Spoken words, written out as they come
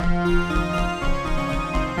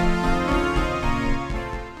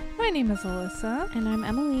name is Alyssa. And I'm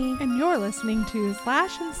Emily. And you're listening to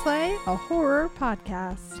Slash and Slay, a horror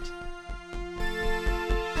podcast.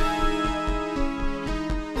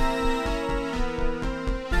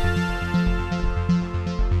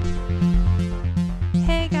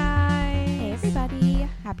 Hey guys. Hey everybody.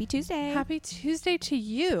 Happy Tuesday. Happy Tuesday to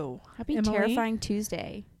you. Happy Emily. Terrifying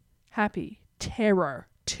Tuesday. Happy Terror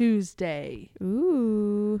Tuesday.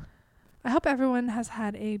 Ooh. I hope everyone has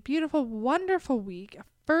had a beautiful, wonderful week.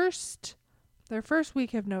 Their first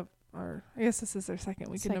week of or I guess this is their second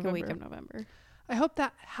week of November. I hope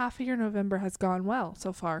that half of your November has gone well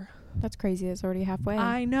so far. That's crazy. It's already halfway.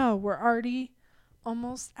 I know. We're already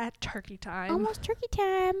almost at turkey time. Almost turkey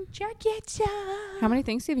time. Turkey time. How many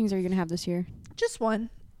Thanksgivings are you going to have this year? Just one.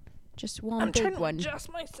 Just one I'm big trying to one.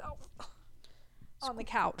 adjust myself on the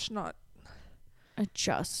couch, not...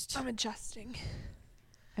 Adjust. I'm adjusting.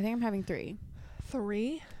 I think I'm having 3.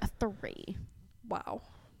 3? A 3. Wow.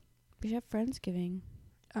 We should have Friendsgiving.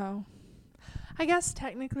 Oh. I guess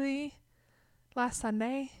technically last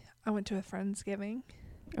Sunday I went to a Friendsgiving.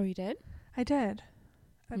 Oh, you did? I did.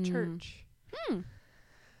 At church. Hmm.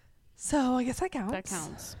 So I guess that counts. That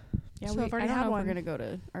counts. Yeah, So I've already I don't had know one. if we're going to go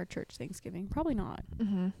to our church Thanksgiving. Probably not.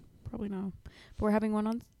 Mm-hmm. Probably no. But we're having one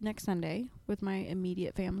on next Sunday with my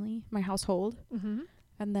immediate family, my household. Mm-hmm.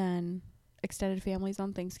 And then extended families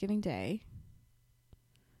on Thanksgiving Day.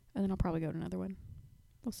 And then I'll probably go to another one.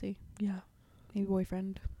 We'll see. Yeah. Maybe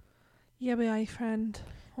boyfriend. Yeah, boyfriend.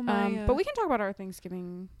 Well, But we can talk about our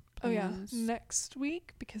Thanksgiving plans. Oh, yeah. Next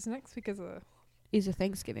week, because next week is a... Is a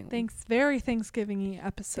Thanksgiving one. Very Thanksgiving-y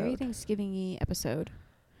episode. Very Thanksgiving-y episode.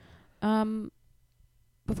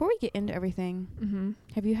 Before we get into everything, Mm-hmm.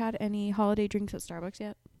 have you had any holiday drinks at Starbucks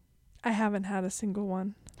yet? I haven't had a single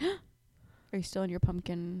one. Are you still in your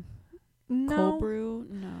pumpkin No. cold brew?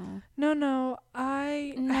 No. No. No.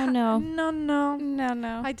 I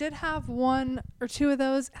did have 1 or 2 of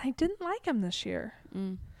those, and I didn't like them this year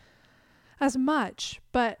Mm. as much.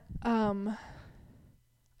 But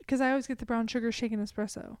because I always get the brown sugar shaken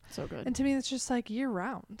espresso, So good. and to me, it's just like year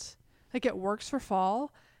round. Like it works for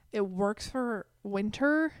fall, it works for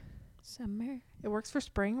winter, Summer. it works for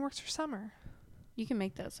spring, it works for summer. You can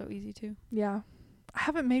make that so easy too. Yeah, I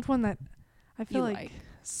haven't made one that I feel You like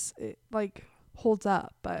it like holds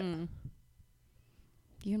up, but you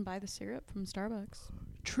can buy the syrup from Starbucks.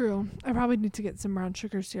 true. I probably need to get some brown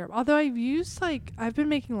sugar syrup. Although I've been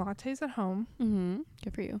making lattes at home,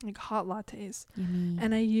 Good for you. like hot lattes, Yummy.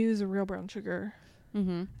 and I use real brown sugar,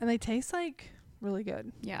 Mm-hmm. and they taste like really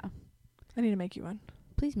good. Yeah. I need to make you one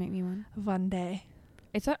Please make me one day.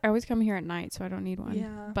 I always come here at night, so I don't need one.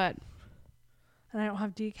 Yeah, But and I don't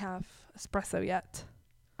have decaf espresso yet.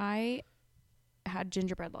 I had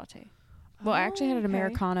gingerbread latte. Well, I actually had an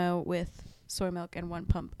Americano with soy milk and 1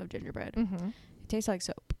 pump of gingerbread. Mm-hmm. It tastes like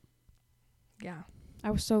soap. Yeah,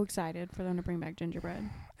 I was so excited for them to bring back gingerbread.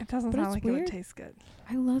 it doesn't But sound it's like it weird. would taste good.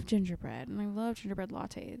 I love gingerbread, and I love gingerbread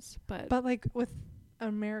lattes, but But like with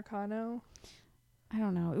Americano, I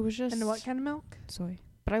don't know. It was just... and what kind of milk? Soy.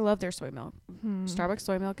 But I love their soy milk. Hmm. Starbucks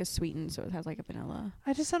soy milk is sweetened, so it has like a vanilla.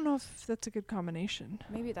 I just don't know if that's a good combination.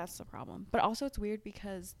 Maybe that's the problem. But also it's weird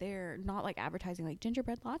because they're not like advertising like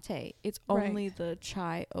gingerbread latte. It's Right. only the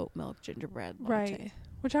chai oat milk gingerbread latte. Right.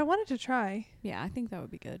 Which I wanted to try. Yeah, I think that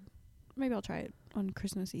would be good. Maybe I'll try it on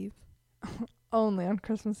Christmas Eve. Only on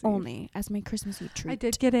Christmas Eve. Only as my Christmas Eve treat. I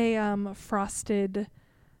did get a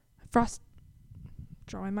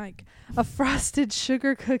draw my mic. A frosted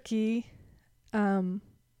sugar cookie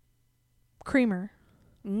creamer.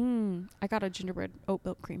 I got a gingerbread oat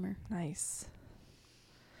milk creamer. Nice.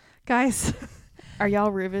 Guys, Are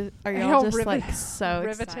y'all just like so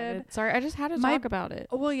riveted? excited? Sorry, I just had to My- talk about it.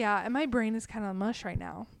 well, yeah, and my brain is kind of mush right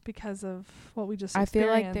now because of what we just I feel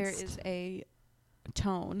like there experienced. is a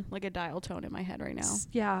tone, like a dial tone in my head right now.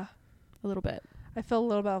 Yeah. A little bit. I feel a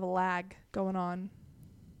little bit of a lag going on.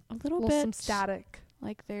 A little Some bit. static.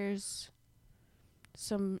 Like there's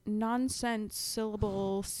some nonsense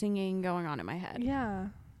syllable singing going on in my head. Yeah.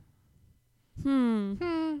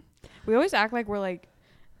 We always act like we're like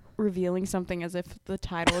revealing something as if the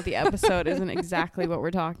title of the episode isn't exactly what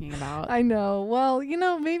we're talking about. I know. Well,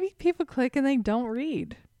 maybe people click and they don't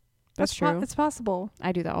read. That's true. It's possible.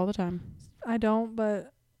 I do that all the time. I don't,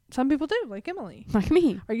 but some people do, like Emily. Like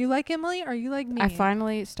me. Are you like Emily? Or are you like me? I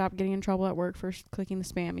finally stopped getting in trouble at work for clicking the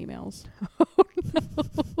spam emails. Oh, no.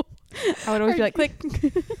 I would always be like, click.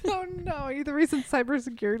 Oh, no. Are you the reason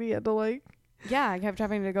cybersecurity had to, like... Yeah, I kept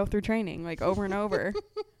having to go through training, like, over and over.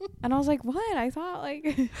 And I was like, what? I thought,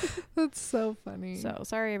 like... That's so funny. So,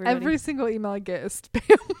 sorry, everybody. Every single email I get is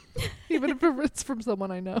spam. Even if it's from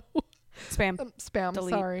someone I know. Spam. Spam.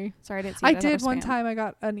 Delete. Sorry, I didn't see. I did one time. I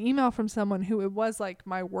got an email from someone who it was like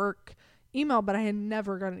my work email, but I had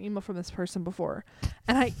never got an email from this person before,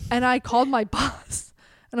 and I called my boss.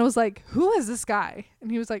 And I was like, who is this guy? And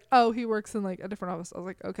he was like, oh, he works in like a different office. I was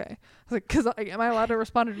like, okay. I was like, because am I allowed to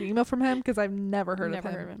respond to an email from him? Because I've never heard of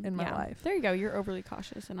him in my life. There you go. You're overly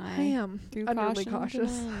cautious, and I am underly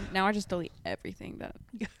cautious. Now I just delete everything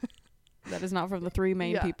that is not from the 3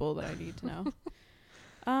 main people that I need to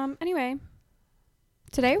know. Anyway,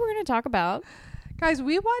 today we're going to talk about... Guys,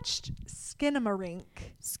 we watched Skinamarink.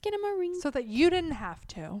 So that you didn't have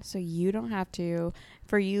to. So you don't have to.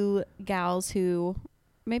 For you gals who...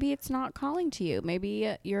 maybe it's not calling to you.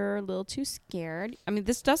 Maybe you're a little too scared. I mean,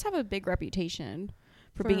 this does have a big reputation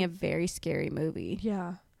for being a very scary movie.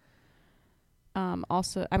 Yeah.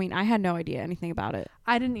 Also, I mean, I had no idea anything about it.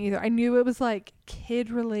 I didn't either. I knew it was like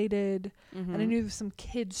kid related, and I knew some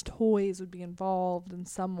kids' toys would be involved in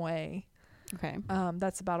some way. Okay.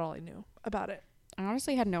 That's about all I knew about it. I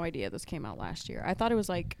honestly had no idea this came out last year. I thought it was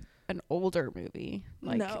like an older movie,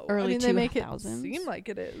 like no. early 2000s. They make it seem like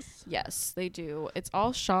it is. Yes, they do. It's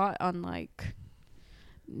all shot on like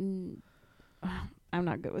I'm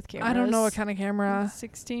not good with cameras. I don't know what kind of camera.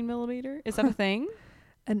 16 millimeter, is that a thing?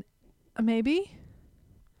 Maybe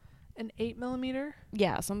an 8 millimeter.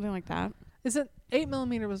 Yeah, something like that. Is it 8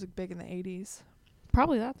 millimeter was big in the 80s?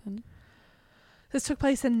 Probably that then. This took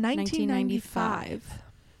place in 1995.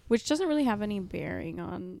 Which doesn't really have any bearing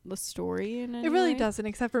on the story in any It really way. Doesn't,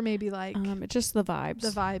 except for maybe like it's just the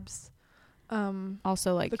vibes.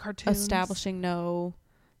 Also like the cartoons, establishing no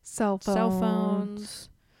cell phones,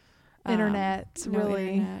 internet, no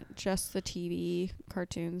really internet, just the TV,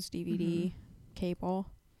 cartoons, DVD,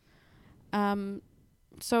 cable.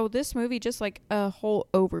 So this movie, just like a whole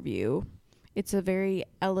overview, it's a very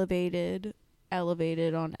elevated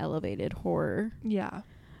on elevated horror. Yeah.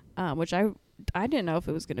 Which I didn't know if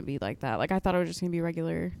it was going to be like that. Like, I thought it was just going to be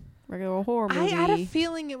regular horror movie. I had a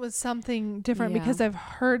feeling it was something different because I've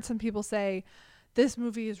heard some people say this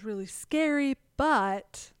movie is really scary,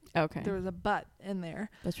 but there was a but in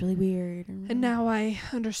there. That's really weird. And now I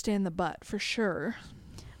understand the but for sure.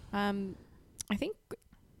 I think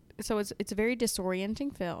so. It's a very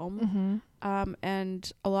disorienting film.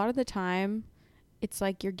 And a lot of the time, it's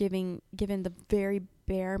like you're given the very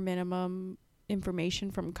bare minimum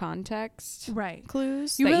information from context, right?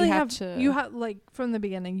 Clues. You really have like from the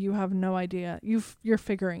beginning. You have no idea. You're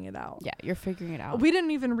figuring it out. Yeah, you're figuring it out. We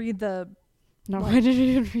didn't even read the. No, I didn't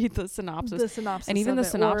even read the synopsis. And even the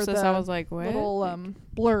synopsis, I was like, what? Little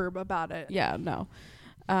blurb about it. Yeah, no.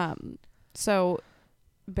 So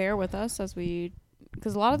bear with us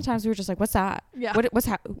because a lot of the times we were just like, what's that? Yeah. What's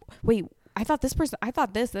wait, I thought this.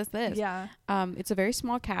 Yeah. It's a very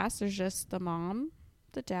small cast. There's just the mom,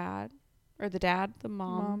 the dad. Or the dad, the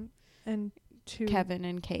mom, and Kevin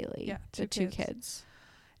and Kaylee. Yeah, the two kids.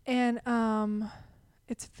 And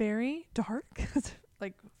it's very dark. It's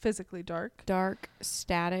like physically dark. Dark,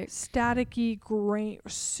 staticky, grain,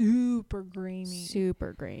 super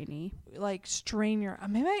grainy. Like strain your.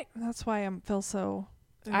 Maybe that's why I feel so.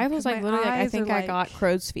 I was like literally like I think I got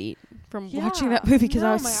crow's feet from watching that movie because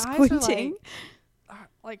I was squinting.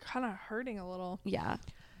 Like kind of hurting a little. Yeah.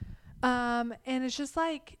 And it's just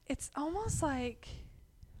like, it's almost like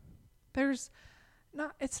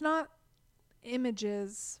it's not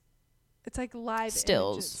images. It's like live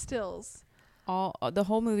stills. Stills. The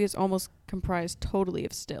whole movie is almost comprised totally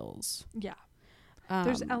of stills. Yeah.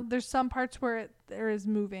 There's some parts where there is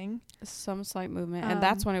moving. Some slight movement. And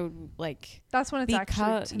that's when it would like. That's when it's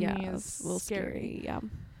actually to me is a little scary. Yeah.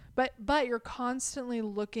 But you're constantly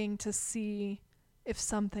looking to see if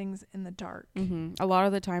something's in the dark. A lot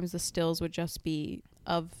of the times the stills would just be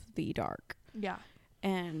of the dark. Yeah.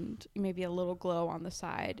 And maybe a little glow on the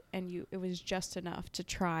side, and it was just enough to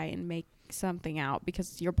try and make something out,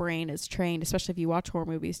 because your brain is trained, especially if you watch horror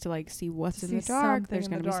movies, to like see what's in the dark. There's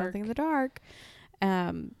going to be something in the dark.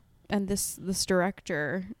 And this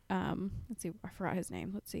director, let's see, I forgot his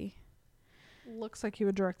name. Let's see. Looks like he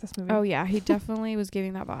would direct this movie. Oh yeah, he definitely was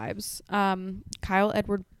giving that vibes. Kyle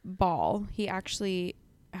Edward Ball, he actually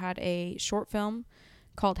had a short film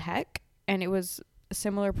called Heck, and it was a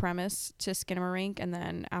similar premise to Skinamarink, and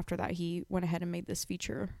then after that he went ahead and made this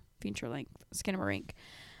feature length Skinamarink.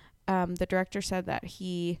 The director said that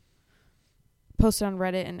he posted on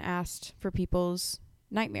Reddit and asked for people's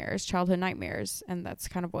childhood nightmares, and that's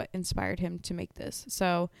kind of what inspired him to make this.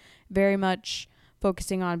 So very much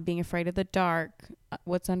focusing on being afraid of the dark,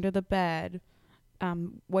 what's under the bed,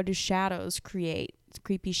 what do shadows create?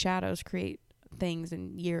 Creepy shadows create things,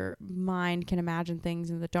 and your mind can imagine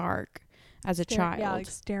things in the dark. as a child. Yeah, like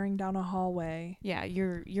staring down a hallway. Yeah,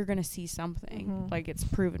 you're gonna see something. Like, it's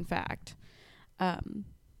proven fact.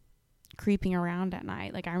 Creeping around at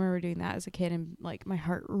night, like I remember doing that as a kid, and like my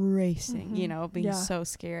heart racing, you know, being so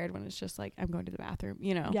scared when it's just like I'm going to the bathroom,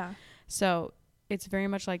 you know. Yeah. So it's very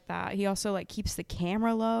much like that. He also like keeps the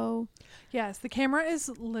camera low. Yes, the camera is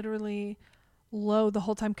literally low the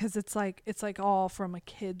whole time because it's like all from a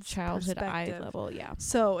kid's childhood eye level. Yeah.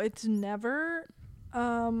 So it's never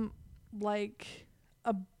like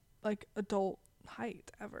adult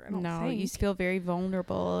height ever. I don't think. You feel very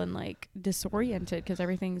vulnerable and like disoriented because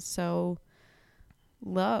everything's so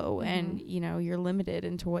low, and you know, you're limited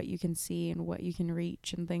into what you can see and what you can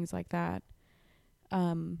reach and things like that.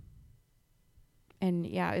 And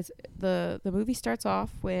yeah, it's the movie starts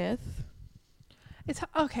off with, it's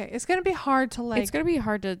okay. It's gonna be hard to like. It's gonna be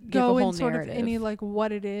hard to give go a whole in sort narrative. of any like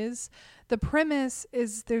what it is. The premise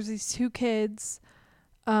is there's these two kids,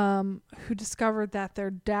 who discovered that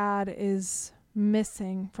their dad is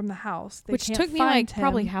missing from the house. They Which can't took me find like him.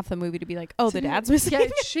 probably half the movie to be like, oh, the dad's missing. Yeah,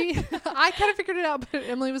 I kind of figured it out, but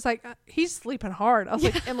Emily was like, he's sleeping hard. I was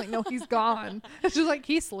like, Emily, no, he's gone. And she was like,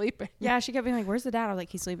 he's sleeping. Yeah, she kept being like, where's the dad? I was like,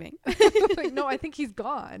 he's sleeping. Like, no, I think he's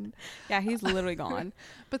gone. Yeah, he's literally gone.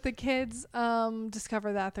 But the kids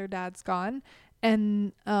discover that their dad's gone,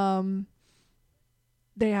 and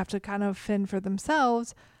they have to kind of fend for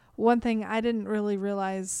themselves. One thing I didn't really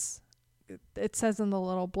realize, it says in the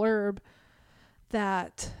little blurb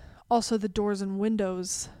that also the doors and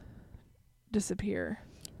windows disappear.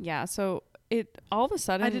 Yeah, so it all of a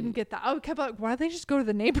sudden, I didn't get that. I kept like, why don't they just go to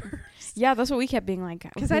the neighbors? Yeah, that's what we kept being like.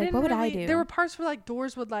 Because I didn't. What would I do? There were parts where like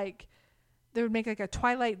doors would like, they would make like a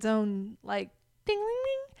Twilight Zone like ding ding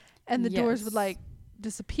ding, and the doors would like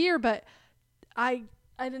disappear. But I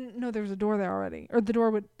didn't know there was a door there already, or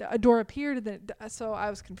a door appeared, and then so I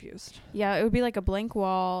was confused. Yeah, it would be like a blank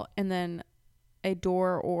wall, and then a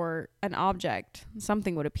door or an object,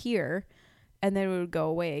 something would appear, and then it would go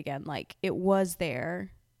away again. Like it was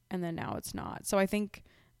there, and then now it's not. So I think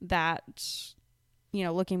that, you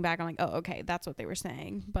know, looking back, I'm like, oh, okay, that's what they were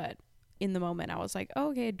saying. But in the moment, I was like, oh,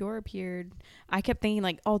 okay, a door appeared. I kept thinking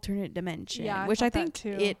like alternate dimension, which I think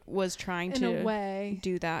it was trying to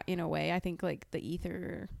do that in a way. I think like the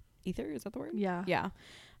ether, is that the word? Yeah. Yeah.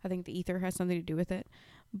 I think the ether has something to do with it.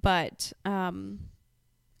 But,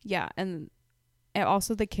 yeah. And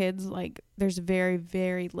also the kids, like there's very,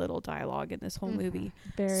 very little dialogue in this whole movie.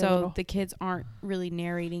 Very little. The kids aren't really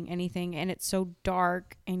narrating anything, and it's so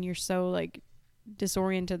dark and you're so like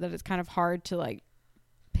disoriented that it's kind of hard to like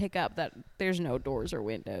pick up that there's no doors or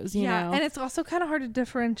windows, you know? And it's also kind of hard to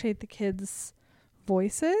differentiate the kids'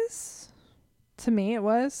 voices. To me, it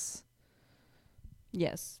was.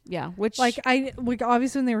 Yes. Yeah. Which like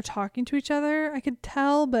obviously when they were talking to each other, I could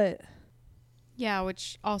tell, but yeah,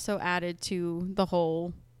 which also added to the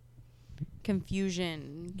whole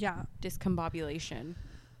confusion. Yeah. Discombobulation.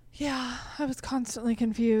 Yeah, I was constantly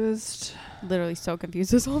confused. Literally so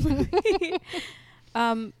confused this whole movie.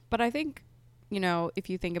 But I think, you know, if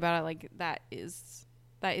you think about it, like that is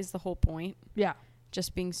the whole point. Yeah.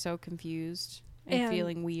 Just being so confused and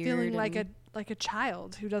feeling weird. Feeling like a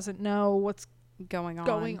child who doesn't know what's going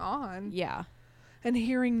on. Yeah. And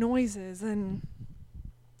hearing noises and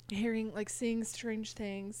seeing strange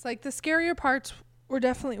things. Like the scarier parts were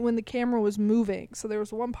definitely when the camera was moving. So there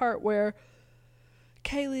was one part where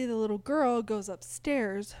Kaylee, the little girl, goes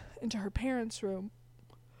upstairs into her parents' room,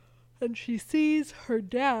 and she sees her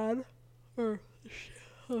dad.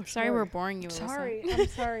 Sorry, we're boring you. I'm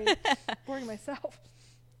sorry, boring myself.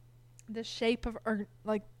 The shape of her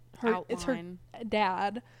outline. It's her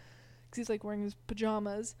dad, because he's like wearing his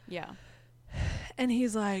pajamas. Yeah, and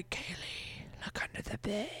he's like, Kaylee, look under the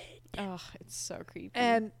bed. Oh, it's so creepy.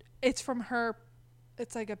 And it's from her.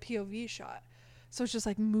 It's like a POV shot, so it's just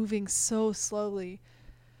like moving so slowly,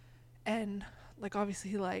 and like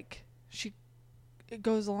obviously it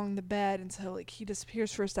goes along the bed, and so like he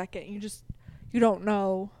disappears for a second. And you don't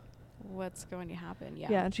know what's going to happen. Yeah.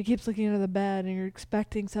 Yeah, and she keeps looking under the bed, and you're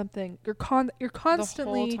expecting something. You're constantly the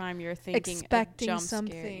whole time you're thinking expecting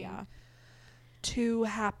something to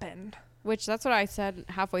happen. Which that's what I said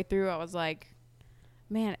halfway through. I was like,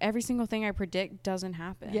 man, every single thing I predict doesn't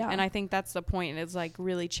happen. Yeah. And I think that's the point. It's like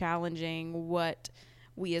really challenging what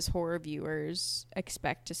we as horror viewers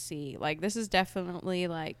expect to see. Like this is definitely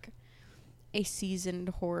like a seasoned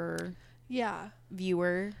horror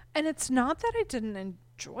viewer. And it's not that I didn't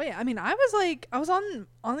enjoy it. I mean, I was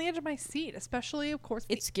on the edge of my seat, especially of course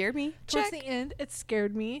it scared me. Towards the end, it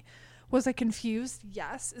scared me. Was I confused?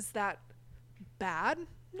 Yes. Is that bad?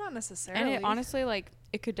 Not necessarily. And honestly, like,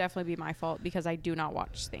 it could definitely be my fault because I do not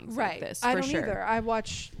watch things like this. I don't either. I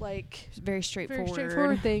watch like very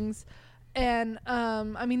straightforward things, and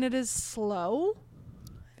I mean, it is slow.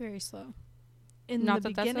 Very slow. Not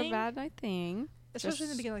that that's a bad thing. Especially in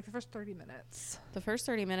the beginning, like the first 30 minutes. The first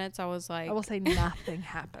 30 minutes, I was like... I will say nothing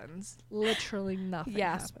happens. Literally nothing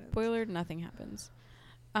happens. Yeah, spoiler, nothing happens.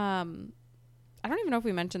 I don't even know if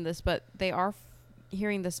we mentioned this, but they are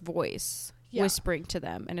hearing this voice whispering to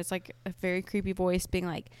them. And it's like a very creepy voice being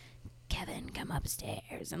like, Kevin, come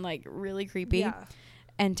upstairs. And like really creepy. Yeah.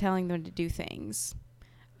 And telling them to do things.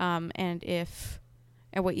 And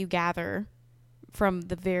what you gather from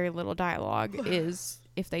the very little dialogue is...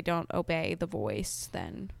 if they don't obey the voice,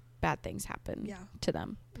 then bad things happen to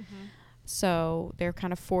them. Mm-hmm. So they're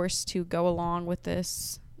kind of forced to go along with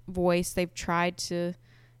this voice. They've tried to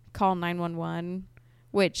call 911,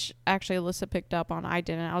 which actually Alyssa picked up on. I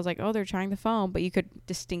didn't. I was like, oh, they're trying the phone. But you could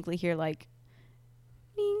distinctly hear like,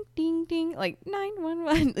 ding, ding, ding, like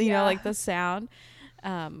 911, you know, like the sound.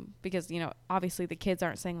 Because, you know, obviously the kids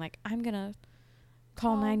aren't saying like, I'm going to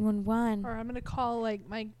call 911. Or I'm going to call like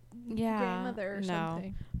my grandmother or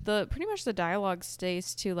something. Pretty much the dialogue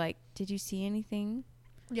stays to like, did you see anything?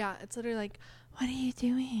 Yeah, it's literally like, what are you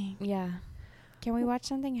doing? Yeah. Can we watch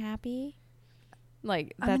something happy?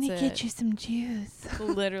 Like, that's it. I'm gonna get you some juice.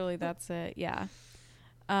 Literally, that's it. Yeah.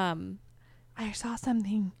 I saw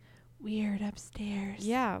something weird upstairs.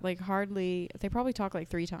 Yeah, like hardly. They probably talk like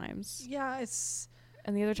 3 times. Yeah,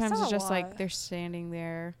 and the other times it's just like they're standing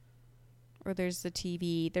there. Or there's the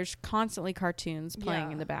TV. There's constantly cartoons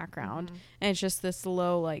playing in the background. Mm-hmm. And it's just this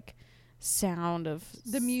low, like, sound of...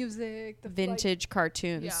 the music. The vintage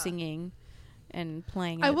cartoons singing and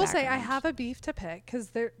playing in I the will background. say I have a beef to pick because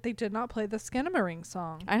they did not play the Skinamarink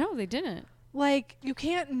song. I know, they didn't. Like, you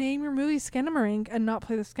can't name your movie Skinamarink and not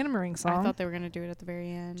play the Skinamarink song. I thought they were going to do it at the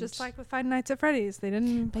very end. Just like with Five Nights at Freddy's. They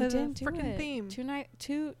didn't play the freaking theme. Two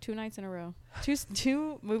nights in a row.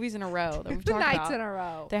 Two movies in a row that we've talked about. 2 nights in a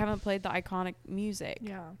row. They haven't played the iconic music.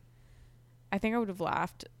 Yeah. I think I would have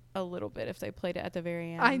laughed a little bit if they played it at the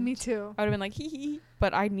very end. Me too. I would have been like, hee hee.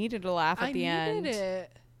 But I needed a laugh at the end. I needed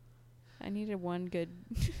it. I needed one good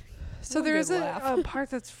So there is a part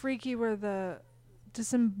that's freaky where the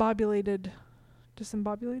disembodied.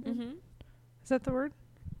 Mm-hmm. Is that the word?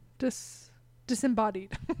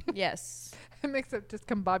 Disembodied. Yes. It makes it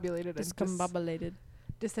discombobulated.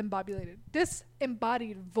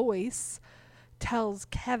 Disembodied voice tells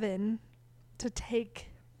Kevin to take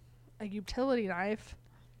a utility knife.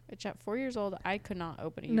 Which at 4 years old, I could not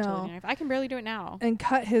open a utility knife. I can barely do it now. And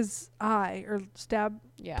cut his eye or stab.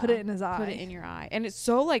 Yeah. Put it in his eye. Put it in your eye. And it's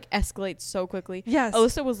so like escalates so quickly. Yes.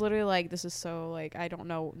 Alyssa was literally like, this is so like, I don't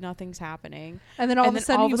know. Nothing's happening. And then all of a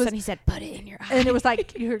sudden he said, put it in your eye. And it was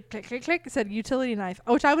like, you heard click, click, click. It said utility knife,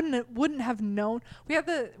 which I wouldn't have known. We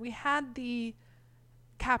had the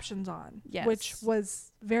captions on. Yes. Which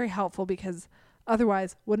was very helpful because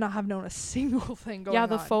otherwise would not have known a single thing going on. Yeah,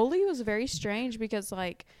 the Foley was very strange because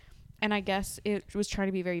like, and I guess it was trying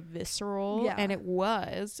to be very visceral. Yeah. And it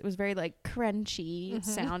was very like crunchy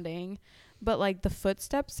sounding. But like the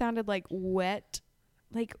footsteps sounded like wet.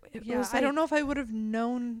 Like, it was like, I don't know if I would have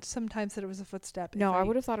known sometimes that it was a footstep. No, I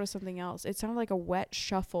would have thought it was something else. It sounded like a wet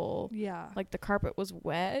shuffle. Yeah. Like the carpet was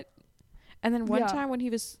wet. And then one time when he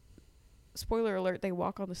was, spoiler alert, they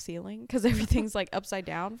walk on the ceiling because everything's like upside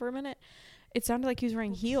down for a minute. It sounded like he was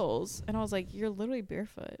wearing heels. And I was like, you're literally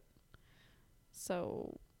barefoot.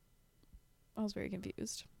 So I was very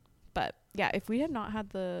confused. But yeah, if we had not had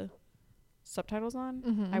the subtitles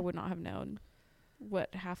on, I would not have known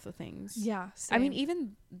what half the things. Yeah. Same.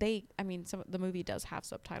 I mean, the movie does have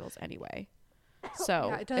subtitles anyway. So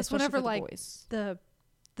yeah, it does. Whenever like the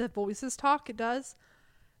voices talk, it does.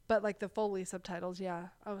 But like the Foley subtitles, I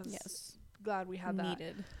was glad we had that.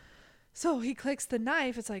 Needed. So he clicks the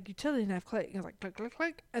knife. It's like utility knife click. It's like click, click,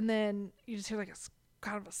 click, and then you just hear like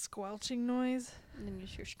kind of a squelching noise. And then you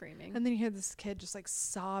just hear screaming. And then you hear this kid just like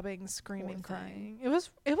sobbing, screaming, crying. It was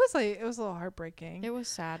a little heartbreaking. It was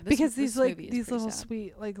sad because these little sad.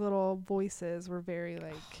 Sweet like little voices were very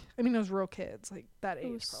like, I mean, those real kids like that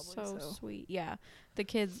age probably. So sweet. Yeah, the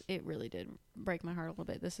kids. It really did break my heart a little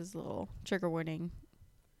bit. This is a little trigger warning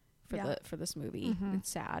for this movie. Mm-hmm. It's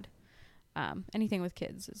sad. Anything with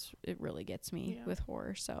kids it really gets me with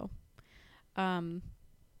horror. So,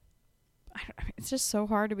 it's just so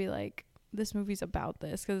hard to be like, this movie's about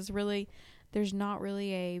this, because there's not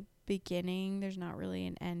really a beginning, there's not really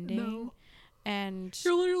an ending. And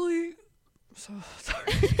you're literally so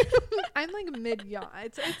sorry. I'm like mid yawn.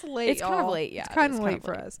 It's late. It's kind of late. Yeah, it's kind of late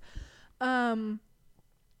for us.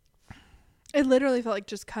 It literally felt like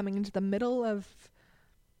just coming into the middle of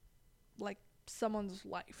like someone's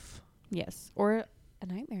life. Yes. Or a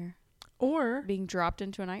nightmare. Or being dropped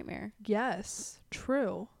into a nightmare. Yes.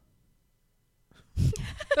 True.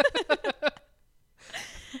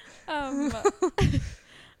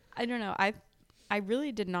 I don't know. I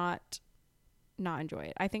really did not enjoy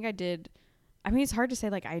it. I think I did. I mean, it's hard to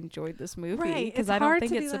say like I enjoyed this movie because I don't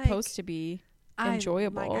think it's supposed to be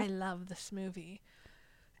enjoyable. I love this movie.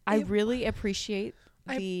 I really appreciate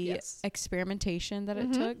the experimentation that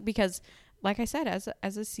it took because, like I said,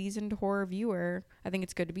 as a seasoned horror viewer, I think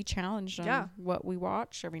it's good to be challenged on what we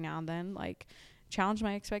watch every now and then. Like, challenge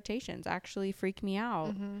my expectations. Actually, freak me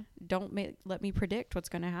out. Don't let me predict what's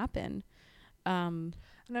going to happen. And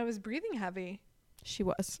I was breathing heavy. She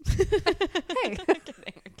was. Hey. I'm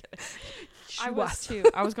kidding. I was too.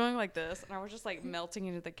 I was going like this, and I was just like melting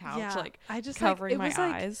into the couch, like I just covering my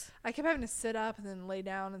eyes. I kept having to sit up and then lay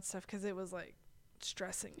down and stuff because it was like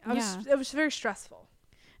stressing. It was very stressful.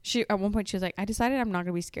 At one point she was like, I decided I'm not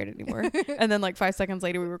gonna be scared anymore. And then like 5 seconds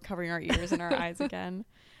later we were covering our ears and our eyes again.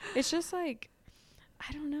 It's just like,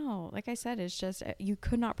 I don't know. Like I said, it's just you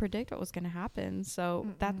could not predict what was gonna happen. So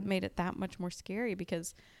that made it that much more scary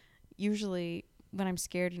because usually when I'm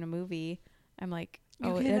scared in a movie, I'm like,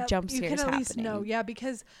 a jump scare is happening. You can at least know,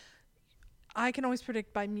 because I can always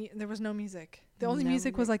predict there was no music. The only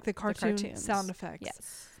music was like the cartoon sound effects.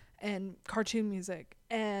 Yes. And cartoon music.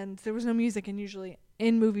 And there was no music, and usually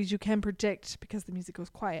in movies you can predict because the music was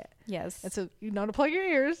quiet. Yes. And so you know to plug your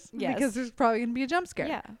ears because there's probably going to be a jump scare.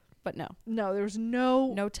 Yeah. But no. No, there was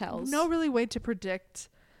no tells. No really way to predict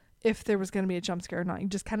if there was going to be a jump scare or not. You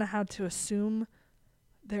just kind of had to assume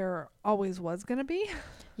there always was going to be.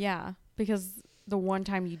 Yeah, because the one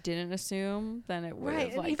time you didn't assume, then it would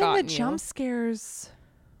have like even gotten the jump scares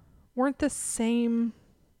weren't the same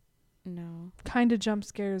kind of jump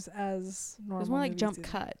scares as normal. It was more like jump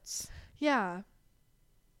cuts. Yeah.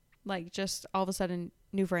 Like just all of a sudden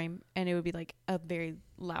new frame, and it would be like a very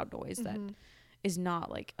loud noise that is not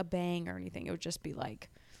like a bang or anything. It would just be like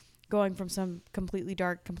going from some completely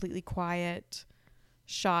dark, completely quiet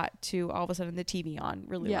shot to all of a sudden the TV on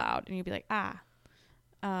really loud, and you'd be like, I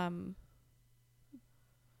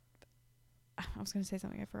was gonna say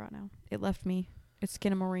something, I forgot now. It left me. It's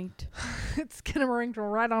Skinamarinked. It's Skinamarinked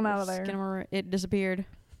right on out of there. It disappeared.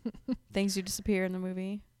 Things do disappear in the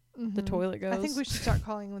movie. The toilet goes. I think we should start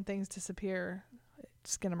calling when things disappear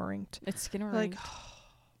Skinamarinked. It's Skinamarinked. Like,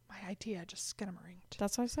 my idea just Skinamarinked.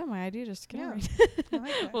 That's what I said. My idea just Skinamarinked. I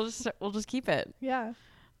like it. We'll just keep it. Yeah.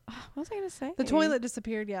 What was I gonna say? The toilet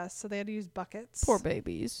disappeared. Yes, so they had to use buckets. Poor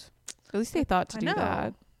babies. At least they thought to do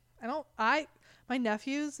that. My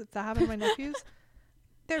nephews, if that happened to my nephews,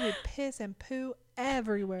 there'd be piss and poo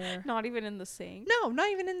everywhere. Not even in the sink. No, not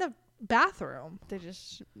even in the bathroom. They'd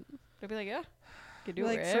be like, yeah, you do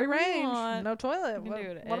like free range, no toilet.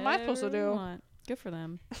 What am I supposed to do? Good for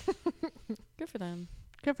them. Good for them.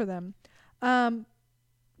 Good for them.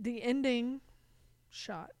 The ending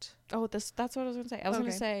shot. Oh, that's what I was gonna say. I was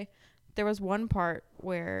gonna say there was one part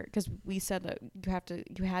where, because we said that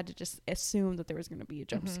you had to just assume that there was gonna be a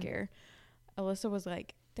jump scare. Alyssa was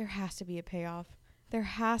like, there has to be a payoff. There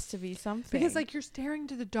has to be something. Because like you're staring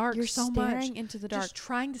into the dark You're staring into the dark. Just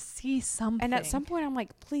trying to see something. And at some point I'm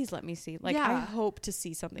like, please let me see. Like I hope to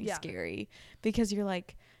see something scary. Because you're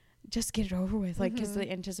like, just get it over with. Like, because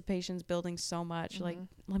the anticipation's building so much. Like,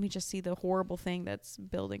 let me just see the horrible thing that's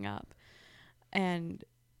building up. And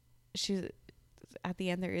she's at the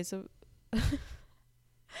end there is a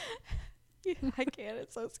I can't,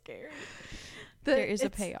 it's so scary. There is a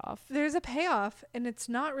payoff. There's a payoff, and it's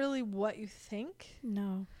not really what you think.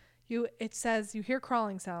 No. It says you hear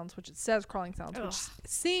crawling sounds, which it says crawling sounds. Which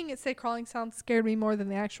seeing it say crawling sounds scared me more than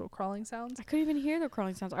the actual crawling sounds. I couldn't even hear the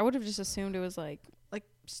crawling sounds. I would have just assumed it was like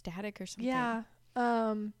static or something. Yeah.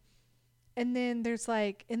 And then there's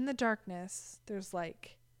like in the darkness, there's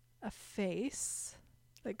like a face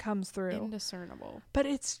that comes through. Indiscernible. But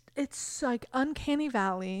it's like uncanny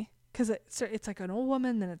valley. Because it's like an old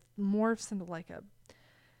woman, then it morphs into like a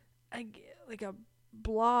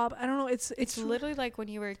blob. I don't know. It's literally like when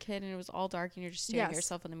you were a kid and it was all dark and you're just staring at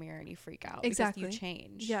yourself in the mirror and you freak out. Exactly. Because you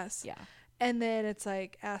change. Yes. Yeah. And then it's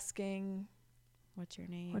like asking, what's your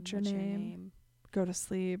name? What's your name? Go to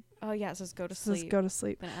sleep. Oh yeah, it says go to sleep. Go to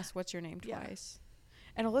sleep. Then ask what's your name twice.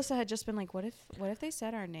 And Alyssa had just been like, what if they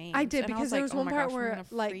said our names? I did, because there was one part where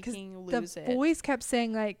like the voice kept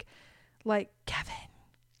saying like Kevin,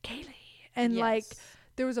 Kaylee, and like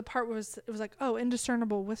there was a part where it was like, oh,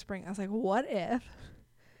 indiscernible whispering. I was like, what if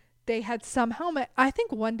they had somehow I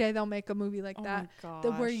think one day they'll make a movie like that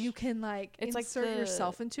where you can like it's insert like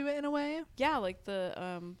yourself into it in a way. Yeah, like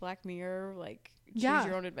the Black Mirror, like choose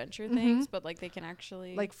your own adventure things, but like they can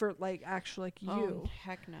actually like for like actually like you.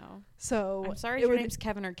 Heck no. So I'm sorry if your name's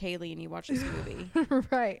Kevin or Kaylee and you watch this movie.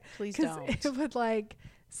 Right. Please don't. It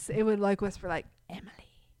would like whisper like Emily,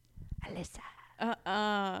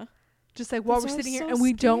 Alyssa. Just like while we're sitting here and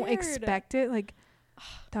we don't expect it, like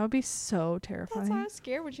that would be so terrifying. That's why I was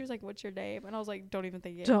scared when she was like, "What's your name?" And I was like, "Don't even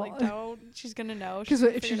think it. Don't. She's gonna know." Because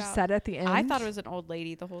if she just said at the end, I thought it was an old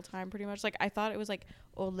lady the whole time, pretty much. Like I thought it was like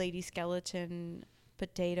old lady skeleton,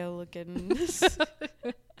 potato looking.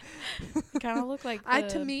 Kind of looked like.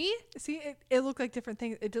 To me, see, it looked like different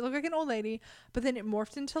things. It did look like an old lady, but then it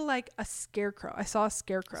morphed into like a scarecrow. I saw a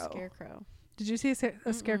scarecrow. Did you see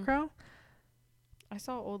a scarecrow? I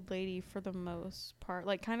saw old lady for the most part,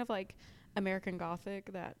 like kind of like American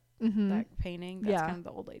Gothic, that painting. That's kind of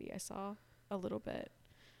the old lady I saw a little bit.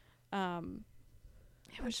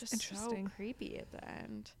 It was just so creepy at the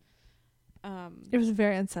end. It was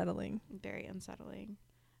very unsettling. Very unsettling.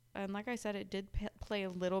 And like I said, it did play a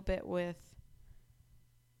little bit with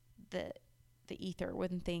the ether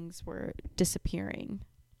when things were disappearing.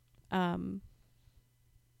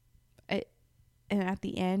 And at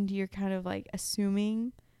the end, you're kind of like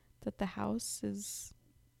assuming that the house is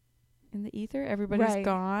in the ether. Everybody's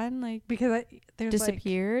gone, like because there's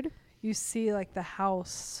disappeared. Like, you see like the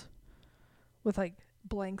house with like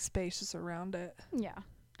blank spaces around it. Yeah,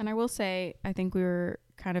 and I will say, I think we were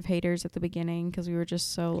kind of haters at the beginning because we were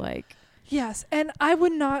just so like. Yes, and I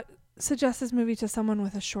would not suggest this movie to someone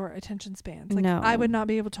with a short attention span. Like, no, I would not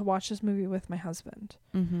be able to watch this movie with my husband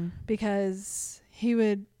because we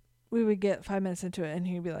would get 5 minutes into it and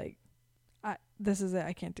he'd be like, this is it.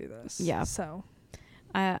 I can't do this. Yeah. So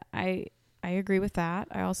I agree with that.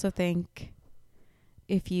 I also think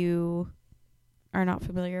if you are not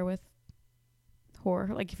familiar with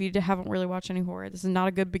horror, like if you haven't really watched any horror, this is not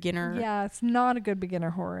a good beginner. Yeah, it's not a good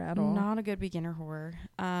beginner horror at all. Not a good beginner horror.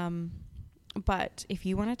 But if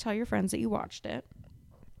you want to tell your friends that you watched it.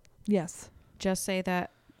 Yes. Just say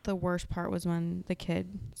that the worst part was when the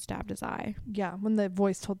kid stabbed his eye. Yeah, when the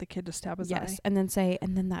voice told the kid to stab his eye. Yes, and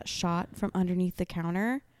then that shot from underneath the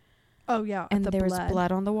counter. Oh, yeah. And there was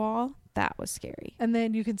blood on the wall. That was scary. And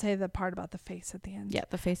then you can say the part about the face at the end. Yeah,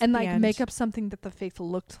 the face and at the end. And like make up something that the face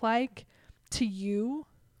looked like to you.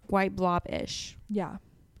 White blob-ish. Yeah.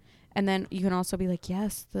 And then you can also be like,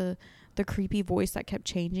 yes, the creepy voice that kept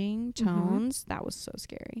changing tones. That was so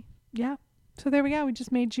scary. Yeah. So there we go. We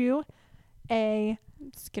just made you a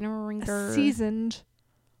Skinamarink seasoned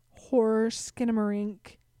horror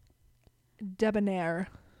Skinamarink debonair.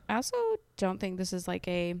 I also don't think this is like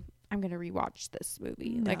I'm gonna rewatch this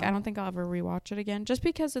movie. No. Like I don't think I'll ever rewatch it again, just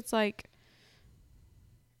because it's like,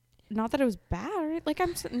 not that it was bad, right? Like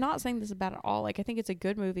I'm not saying this is bad at all. Like I think it's a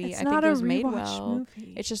good movie. I think it was made well.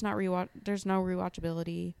 Movie. It's just not rewatch. There's no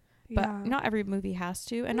rewatchability. But not every movie has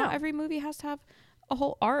to, and not every movie has to have a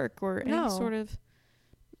whole arc or any sort of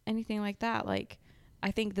anything like that. Like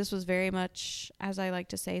I think this was very much, as I like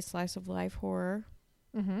to say, slice of life horror.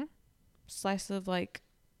 Slice of like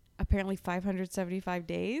apparently 575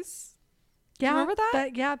 days. Yeah. Do you remember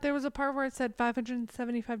that? Yeah, there was a part where it said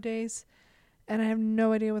 575 days, and I have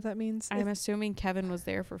no idea what that means. I'm assuming Kevin was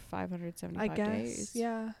there for 575 days.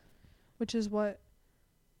 Yeah. Which is what,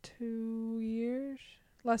 2 years?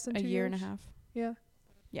 Less than 2 years? A year and a half. Yeah.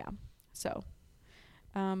 Yeah. So,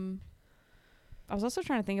 I was also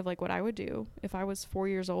trying to think of like what I would do if I was 4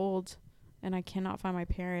 years old and I cannot find my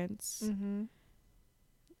parents.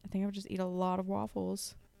 I think I would just eat a lot of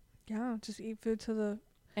waffles. Yeah, just eat food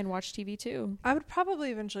and watch TV too. I would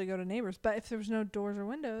probably eventually go to neighbors, but if there was no doors or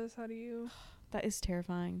windows, how do you? That is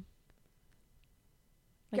terrifying.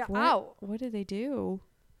 Like, get out. What did they do?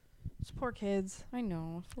 Those poor kids. I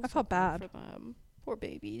know. I felt bad for them. Poor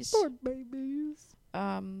babies. Poor babies.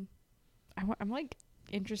 I'm like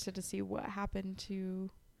interested to see what happened to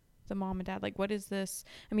the mom and dad. Like, what is this?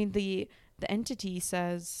 I mean, the entity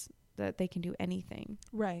says that they can do anything.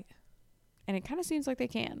 Right. And it kind of seems like they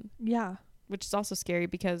can. Yeah. Which is also scary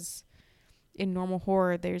because in normal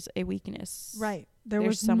horror, there's a weakness. Right.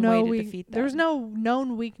 There's some way to defeat them. There was no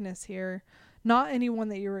known weakness here. Not anyone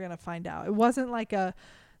that you were going to find out. It wasn't like a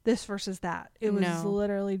this versus that. It was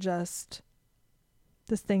literally just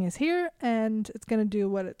this thing is here and it's going to do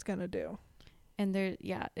what it's going to do. And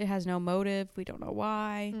it has no motive. We don't know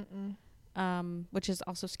why. Which is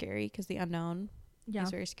also scary because the unknown is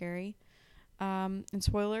very scary. And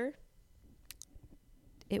spoiler,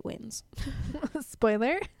 it wins.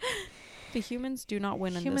 Spoiler. The humans do not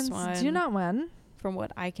win in this one. Humans do not win. From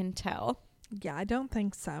what I can tell. Yeah, I don't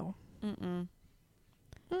think so. Mm-mm.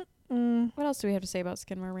 What else do we have to say about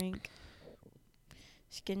Skinamarink?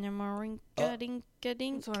 Skinamarink, dink.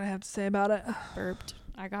 That's what I have to say about it. Burped.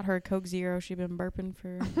 I got her a Coke Zero. She's been burping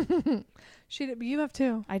for... She did, but you have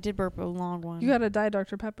too. I did burp a long one. You got a Diet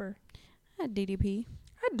Dr. Pepper. I had DDP.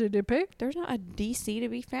 I had DDP. There's not a DC to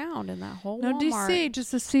be found in that whole No Walmart. DC,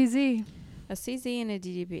 just a CZ. A CZ and a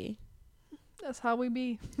DDP. That's how we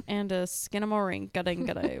be. And a Skinamarink.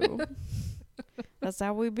 That's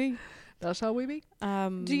how we be. That's how we be.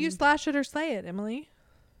 Do you slash it or slay it, Emily?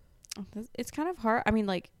 It's kind of hard. I mean,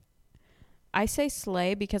 like, I say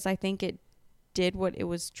slay because I think it did what it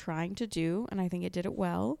was trying to do, and I think it did it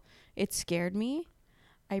well. It scared me.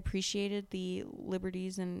 I appreciated the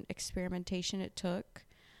liberties and experimentation it took.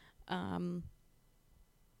 I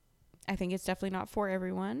think it's definitely not for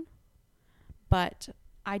everyone, but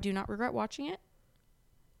I do not regret watching it.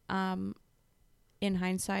 In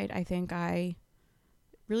hindsight, I think I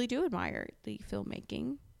really do admire the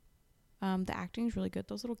filmmaking. The acting is really good.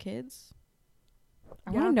 Those little kids.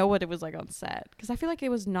 I want to know what it was like on set, because I feel like it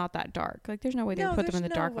was not that dark. Like, there's no way they would put them in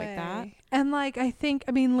the dark like that. And like, I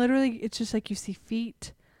mean, literally, it's just like you see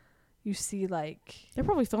feet. You see, like... They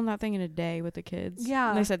probably filmed that thing in a day with the kids. Yeah.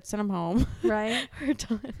 And they said, send them home. Right? We're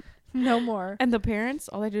done. No more. And the parents,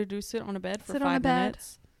 all they did to do was sit on a bed for 5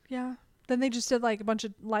 minutes. Yeah. Then they just did, like, a bunch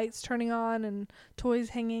of lights turning on and toys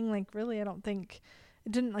hanging. Like, really, I don't think...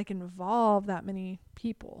 It didn't, like, involve that many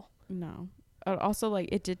people. No. Also, like,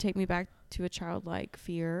 it did take me back to a childlike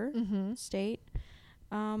fear state.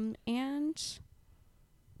 And,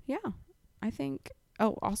 yeah. I think...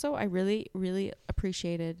 Oh, also, I really, really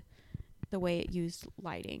appreciated the way it used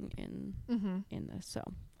lighting in this. So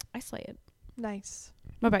I slay it. Nice.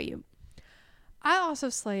 What about you? I also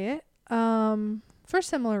slay it for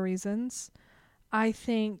similar reasons. I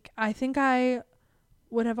think I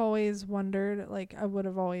would have always wondered, like, I would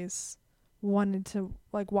have always wanted to,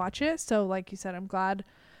 like, watch it. So like you said, I'm glad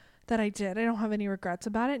that I did. I don't have any regrets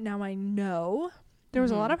about it. Now I know there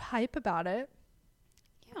was a lot of hype about it.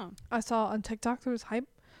 Yeah. I saw on TikTok there was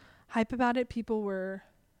hype about it. People were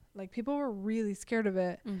really scared of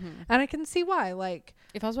it. And I can see why. Like,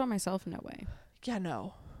 if I was by myself, no way. Yeah,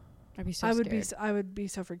 no. I'd be so scared. I would be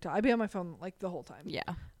so freaked out. I'd be on my phone like the whole time. Yeah.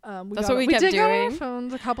 That's what we kept doing. We did go on our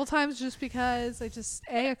phones a couple times just because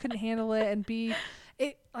I couldn't handle it, and B,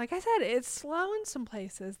 it, like I said, it's slow in some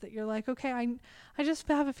places that you're like, okay, I just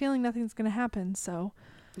have a feeling nothing's gonna happen. So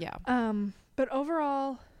yeah. But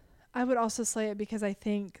overall, I would also slay it because I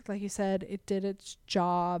think, like you said, it did its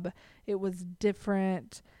job. It was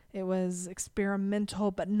different. It was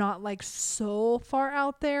experimental, but not like so far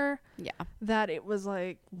out there. Yeah. That it was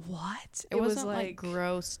like, what? It wasn't like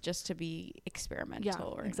gross just to be experimental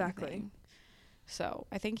or exactly. Anything. So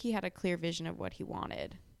I think he had a clear vision of what he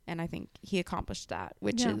wanted. And I think he accomplished that,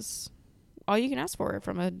 which is all you can ask for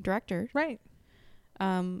from a director. Right.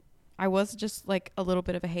 I was just like a little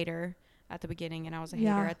bit of a hater at the beginning, and I was a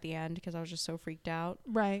hater at the end because I was just so freaked out.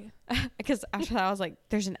 Right. Because after that, I was like,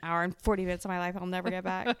 there's an hour and 40 minutes of my life I'll never get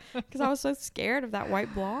back, because I was so scared of that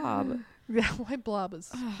white blob. Yeah, white blob is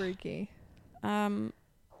freaky.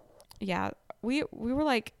 Yeah, we were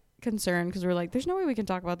like concerned because we were like, there's no way we can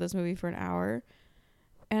talk about this movie for an hour,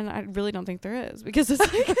 and I really don't think there is, because it's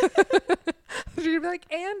like you'd be like,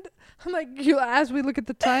 and I'm like, as we look at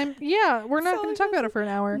the time, we're not going to talk about it for an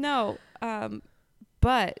hour. No,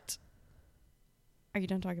 but are you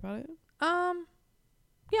done talking about it?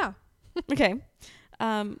 Yeah. Okay.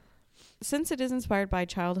 Since it is inspired by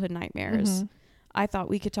childhood nightmares, I thought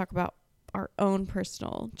we could talk about our own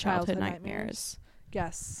personal childhood nightmares.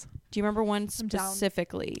 Yes. Do you remember one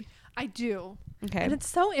specifically? I do. Okay. And it's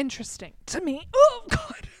so interesting to me. Oh,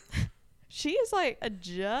 God. She is like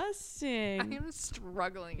adjusting. I am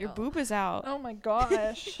struggling. Your boob is out. Oh, my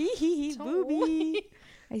gosh. Boobie.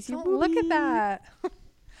 I see don't boobie. Look at that.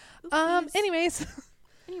 Anyways.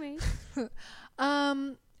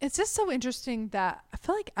 It's just so interesting that I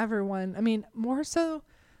feel like everyone, I mean, more so,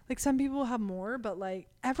 like, some people have more, but like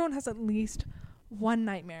everyone has at least one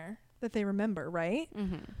nightmare that they remember, right?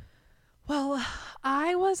 Well,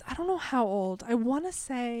 I don't know how old. I want to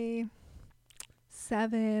say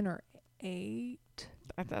 7 or 8.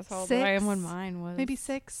 That's how old I am when mine was. Maybe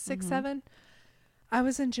 6, 7. I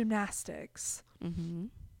was in gymnastics.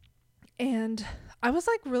 And I was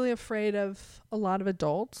like really afraid of a lot of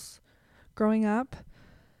adults growing up.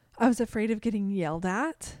 I was afraid of getting yelled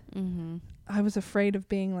at. I was afraid of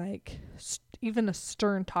being like even a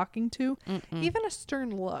stern talking to. Even a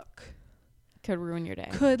stern look could ruin your day.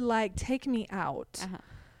 Could like take me out.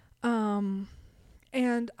 And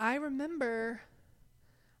I remember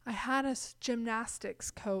I had a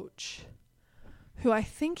gymnastics coach who I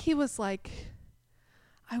think he was like,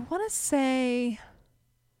 I want to say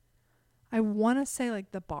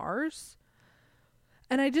like the bars.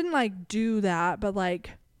 And I didn't like do that, but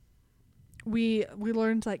like we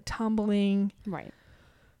learned like tumbling. Right.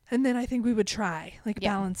 And then I think we would try like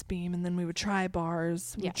balance beam, and then we would try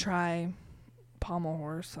bars. We'd try pommel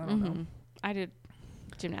horse. I don't know. I did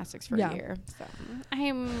gymnastics for a year, so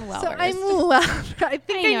I'm well. I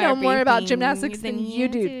think I know more about gymnastics than you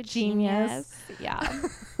do, genius. Yeah.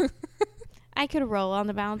 I could roll on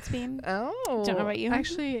the balance beam. Oh. Don't know about you.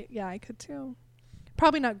 Actually, yeah, I could too.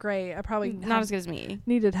 Probably not great. I probably not as good as me.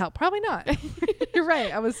 Needed help. Probably not. You're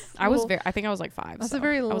right. I think I was like 5. I was a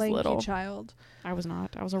very lanky child. I was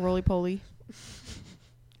not. I was a roly-poly.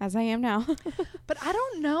 As I am now. But I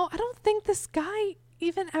don't know. I don't think this guy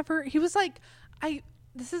even ever, he was like,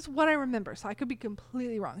 this is what I remember. So I could be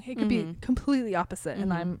completely wrong. He could be completely opposite.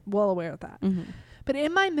 And I'm well aware of that. But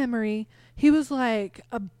in my memory, he was like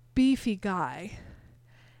a beefy guy.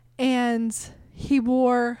 And he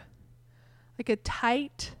wore like a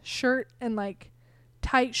tight shirt and like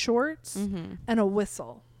tight shorts and a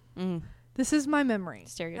whistle. This is my memory.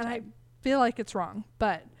 Stereotype. And I feel like it's wrong,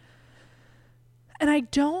 but I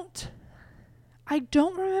don't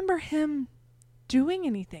remember him doing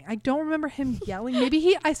anything. I don't remember him yelling.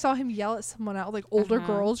 Maybe I saw him yell at someone else, like older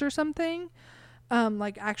girls or something,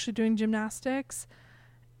 like actually doing gymnastics,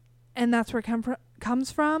 and that's where it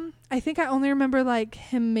comes from. I think I only remember like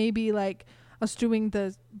him maybe like us doing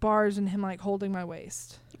the bars and him like holding my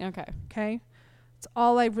waist. Okay. That's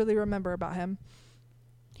all I really remember about him.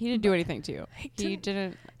 He didn't do anything to you. He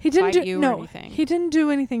didn't fight you or anything. He didn't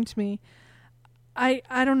do anything to me. I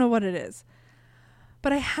don't know what it is.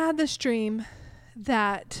 But I had this dream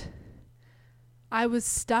that I was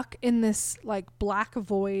stuck in this like black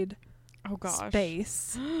void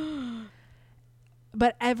space.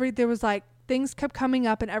 But there was like things kept coming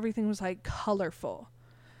up and everything was like colorful.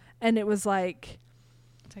 And it was like,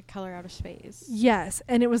 it's like color out of space. Yes.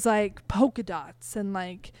 And it was like polka dots and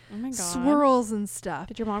like swirls and stuff.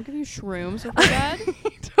 Did your mom give you shrooms with your dad?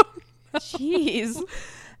 Jeez.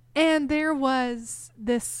 And there was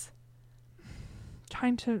this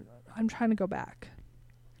I'm trying to go back.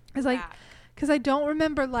 It's like, because I don't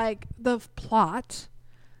remember like the plot.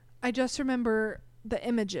 I just remember the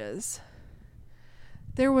images.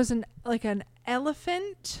 There was an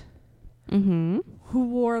elephant who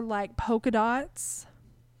wore like polka dots,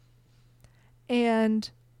 and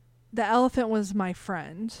the elephant was my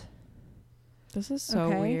friend. This is so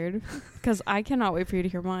weird because I cannot wait for you to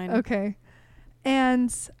hear mine. Okay.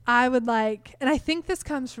 And I would like, and I think this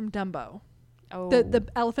comes from Dumbo. Oh. The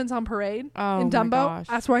elephants on parade in Dumbo. My gosh.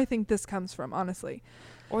 That's where I think this comes from, honestly.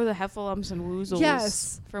 Or the heffalumps and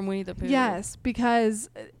woozles from Winnie the Pooh. Yes, because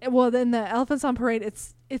then the elephants on parade,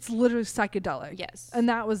 it's literally psychedelic. Yes. And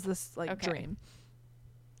that was this dream.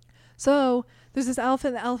 So there's this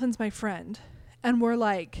elephant, the elephant's my friend, and we're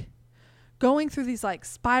like going through these like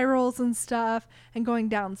spirals and stuff and going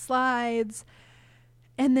down slides.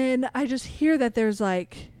 And then I just hear that there's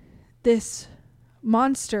like this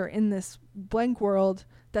monster in this blank world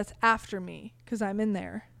that's after me because I'm in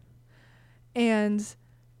there. And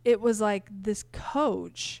it was like this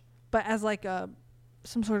coach, but as like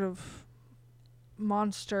some sort of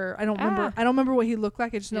monster. I don't remember what he looked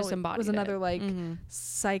like. I just know it was another like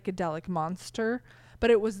psychedelic monster. But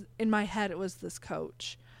it was in my head, it was this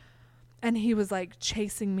coach. And he was like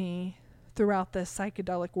chasing me throughout this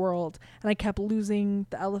psychedelic world. And I kept losing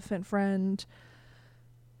the elephant friend.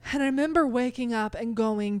 And I remember waking up and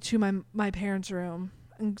going to my parents' room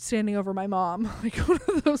and standing over my mom, like one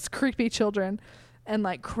of those creepy children, and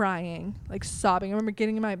like crying, like sobbing. I remember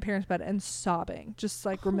getting in my parents' bed and sobbing, just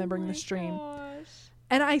like remembering this dream. Gosh.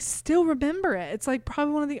 And I still remember it. It's like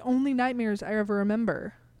probably one of the only nightmares I ever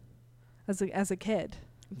remember as a kid.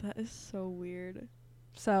 That is so weird.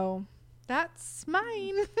 So that's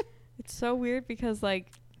mine. It's so weird because like,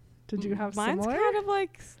 did you have mine's similar?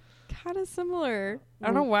 kind of similar. I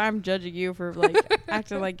don't know why I'm judging you for like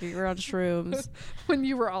acting like you're on shrooms when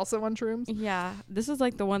you were also on shrooms. Yeah, this is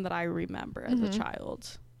like the one that I remember as a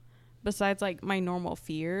child. Besides like my normal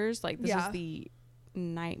fears, like this is the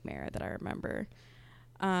nightmare that I remember.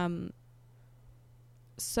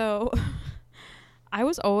 So I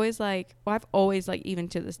was always like, I've always like, even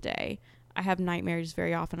to this day, I have nightmares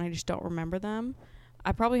very often. I just don't remember them.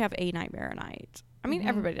 I probably have a nightmare a night. I mean,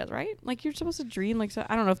 everybody does, right? Like, you're supposed to dream. Like, so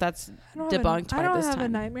I don't know if that's debunked by this time. I don't have a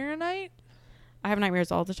nightmare a night. I have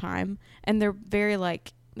nightmares all the time. And they're very,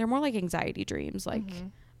 like, they're more like anxiety dreams. Like,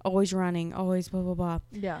 always running, always blah, blah, blah.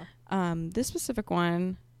 Yeah. This specific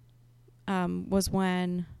one was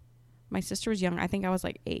when My sister was young. I think I was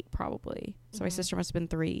like 8 probably. So my sister must have been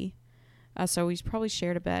 3. So we probably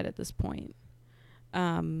shared a bed at this point.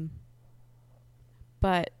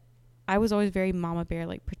 But I was always very mama bear,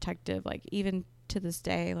 like protective. Like even to this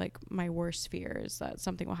day, like my worst fear is that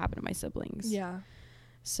something will happen to my siblings. Yeah.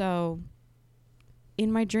 So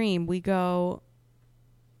in my dream, we go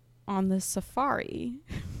on this safari.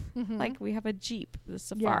 Like we have a Jeep, the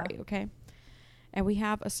safari, okay? And we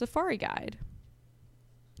have a safari guide.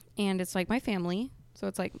 And it's like my family. So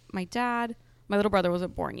it's like my dad. My little brother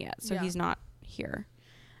wasn't born yet, so he's not here.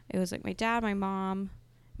 It was like my dad, my mom,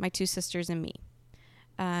 my 2 sisters, and me.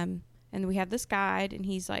 And we have this guide, and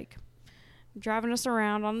he's like driving us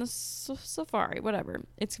around on this safari, whatever.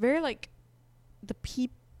 It's very like the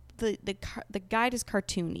guide is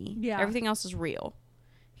cartoony. Yeah. Everything else is real.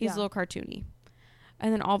 He's a little cartoony.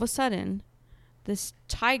 And then all of a sudden, this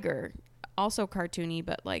tiger, also cartoony,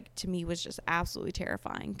 but like to me was just absolutely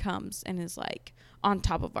terrifying, comes and is like on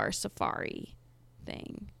top of our safari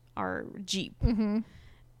thing, our Jeep.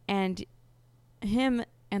 And him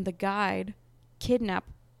and the guide kidnap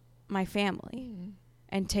my family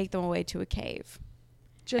and take them away to a cave.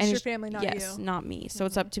 Just your family, not you? Yes, not me. So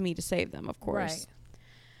it's up to me to save them, of course. Right.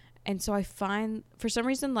 And so I find, for some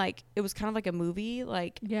reason, like, it was kind of like a movie.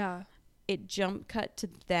 Like, it jump cut to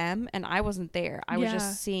them, and I wasn't there. I was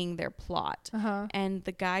just seeing their plot. And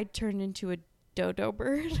the guide turned into a dodo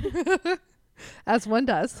bird. As one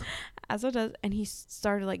does. As one does. And he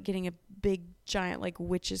started, like, getting a big, giant, like,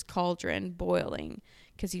 witch's cauldron boiling,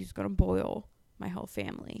 because he was going to boil my whole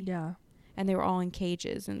family. Yeah. And they were all in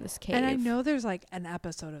cages in this cave. And I know there's, like, an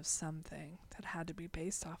episode of something that had to be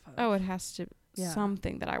based off of. Oh, it has to.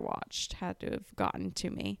 Something that I watched had to have gotten to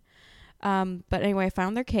me. But anyway, I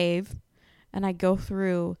found their cave, and I go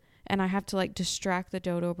through, and I have to, like, distract the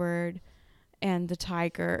dodo bird and the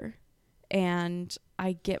tiger, and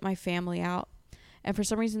I get my family out. And for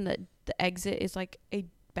some reason, the exit is, like, a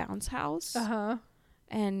bounce house.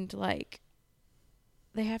 And, like,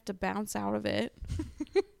 they have to bounce out of it.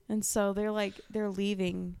 And so they're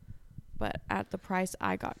leaving, but at the price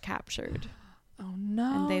I got captured. Oh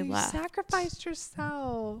no! And they left. Sacrificed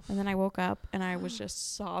yourself. And then I woke up and I was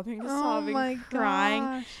just sobbing, crying.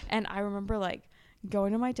 Gosh. And I remember like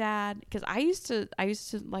going to my dad, because I used to,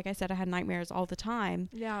 like I said, I had nightmares all the time.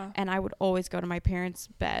 Yeah. And I would always go to my parents'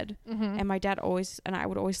 bed, and my dad I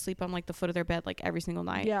would always sleep on like the foot of their bed like every single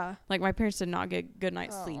night. Yeah. Like my parents did not get good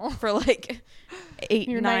night's sleep for like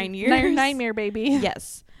 9 years. Your nightmare baby.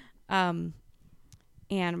 Yes.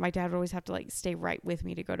 And my dad would always have to like stay right with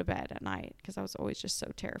me to go to bed at night, because I was always just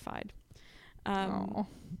so terrified.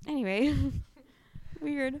 Anyway,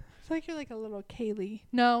 weird. I feel like you're like a little Kaylee.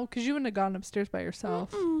 No, because you wouldn't have gone upstairs by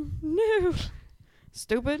yourself. No.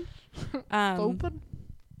 Stupid. Open.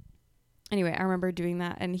 Anyway, I remember doing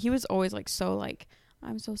that, and he was always like so like,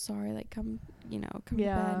 I'm so sorry, like come to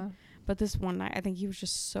bed. But this one night, I think he was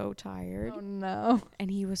just so tired. Oh no! And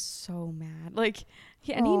he was so mad. Like,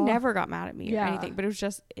 he never got mad at me or anything. But it was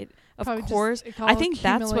just Of probably course, I think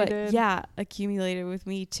that's what accumulated with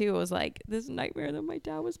me too. It was like this nightmare that my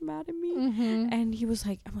dad was mad at me, and he was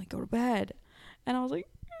like, "I'm like, go to bed," and I was like,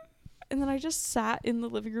 and then I just sat in the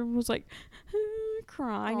living room and was like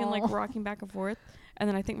crying and like rocking back and forth. And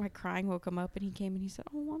then I think my crying woke him up, and he came and he said,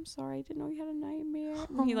 "Oh, I'm sorry, I didn't know you had a nightmare."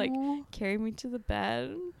 And he like carried me to the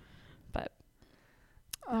bed. But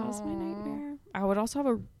that was my nightmare. I would also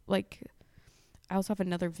have I also have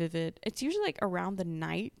another vivid. It's usually like around the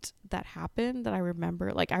night that happened that I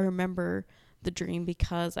remember. Like I remember the dream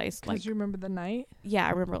because you remember the night? Yeah, I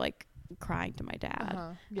remember like crying to my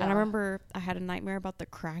dad. And I remember I had a nightmare about the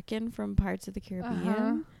Kraken from Pirates of the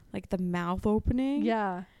Caribbean, like the mouth opening.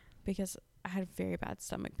 Yeah, because I had very bad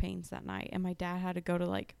stomach pains that night, and my dad had to go to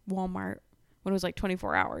like Walmart when it was like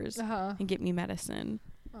 24 hours and get me medicine.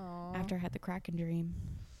 Aww. After I had the Kraken dream.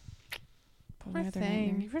 Poor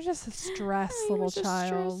thing. You were just a stressed little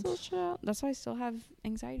child. That's why I still have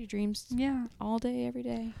anxiety dreams. Yeah. All day, every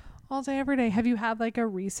day. All day, every day. Have you had like a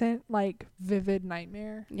recent, like, vivid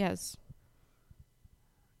nightmare? Yes.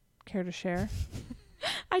 Care to share?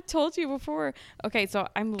 I told you before. Okay, so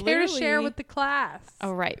I'm literally... Care to share with the class.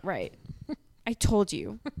 Oh, right. I told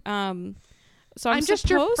you. So I'm just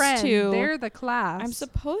your friend. They're the class. I'm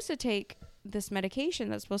supposed to take this medication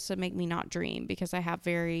that's supposed to make me not dream, because I have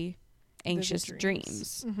very anxious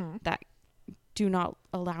dreams that do not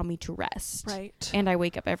allow me to rest. Right. And I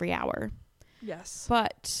wake up every hour. Yes.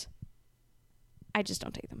 But I just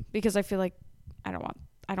don't take them because I feel like I don't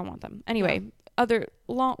want them. Anyway, other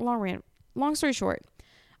long story short,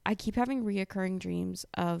 I keep having reoccurring dreams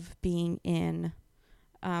of being in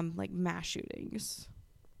like mass shootings.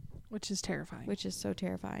 Which is terrifying. Which is so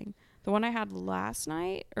terrifying. The one I had last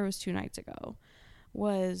night, or it was 2 nights ago,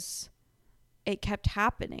 was it kept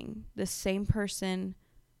happening. The same person,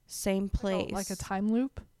 same place. Like a time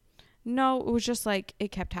loop? No, it was just like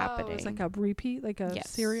it kept happening. Oh, it was like a repeat, like a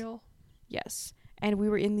serial? Yes. And we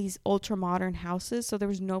were in these ultra modern houses, so there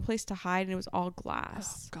was no place to hide, and it was all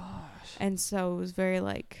glass. Oh, gosh. And so it was very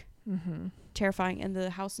like terrifying. And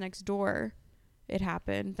the house next door, it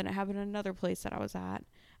happened. Then it happened in another place that I was at.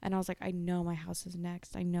 And I was like, I know my house is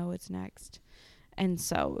next. I know it's next. And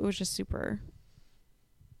so it was just super,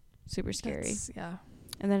 super scary. Yeah.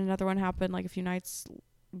 And then another one happened like a few nights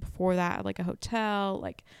before that at like a hotel.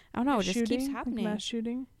 Like, I don't know. It just keeps happening. Like mass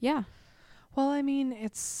shooting? Yeah. Well, I mean,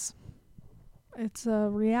 it's a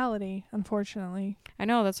reality, unfortunately. I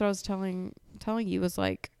know. That's what I was telling you, was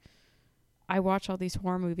like, I watch all these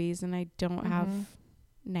horror movies and I don't have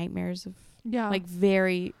nightmares of, like,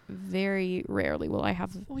 very, very rarely will I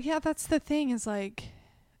have. Well, yeah, that's the thing, is like,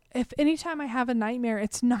 if anytime I have a nightmare,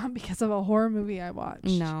 it's not because of a horror movie I watched.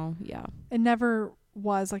 No, yeah. It never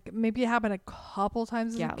was. Like, maybe it happened a couple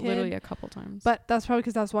times as a kid. Yeah, literally a couple times. But that's probably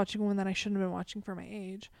because I was watching one that I shouldn't have been watching for my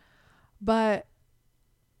age. But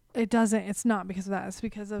it's not because of that. It's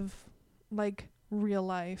because of, like, real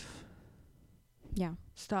life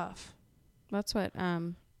stuff. That's what,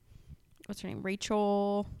 what's her name?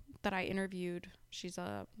 Rachel, that I interviewed. She's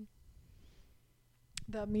the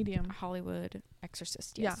medium. Hollywood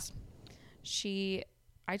exorcist. Yes. Yeah.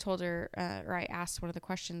 I told her, or I asked one of the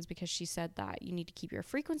questions, because she said that you need to keep your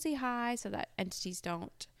frequency high so that entities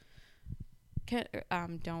don't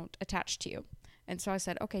attach to you. And so I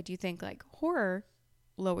said, okay, do you think like horror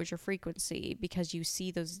lowers your frequency because you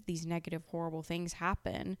see these negative, horrible things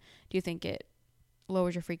happen? Do you think it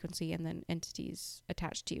lowers your frequency and then entities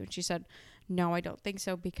attach to you? And she said, no, I don't think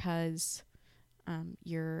so, because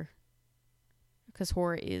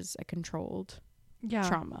horror is a controlled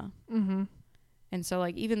trauma. Mm-hmm. And so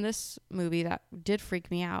like even this movie that did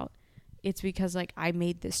freak me out, it's because like I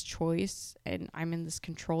made this choice and I'm in this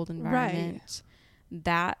controlled environment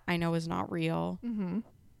that I know is not real. Mm-hmm.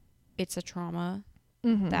 It's a trauma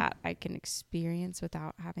that I can experience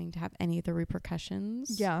without having to have any of the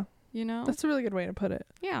repercussions. Yeah. You know? That's a really good way to put it.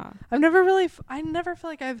 Yeah. I never feel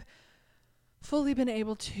like I've fully been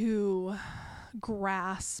able to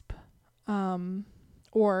grasp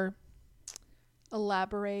or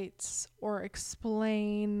elaborate or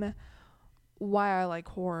explain why I like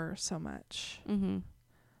horror so much. Mm-hmm.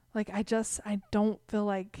 Like, I don't feel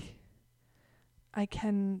like I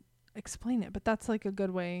can explain it, but that's like a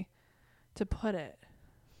good way to put it.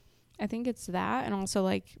 I think it's that, and also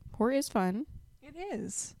like horror is fun. It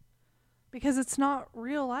is, because it's not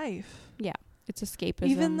real life. Yeah, it's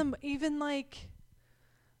escapism. Even like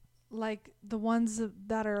the ones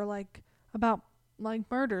that are like about like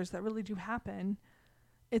murders that really do happen,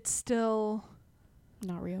 it's still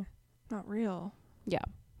not real. Not real. Yeah.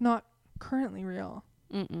 Not currently real.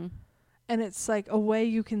 Mm-mm. And it's like a way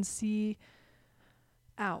you can see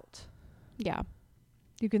out. Yeah.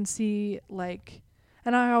 You can see like,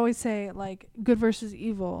 and I always say like good versus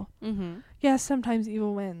evil. Mm-hmm. Yes, sometimes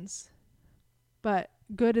evil wins, but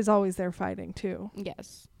good is always there fighting too.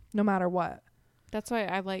 Yes. No matter what. That's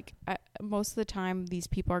why most of the time these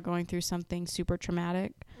people are going through something super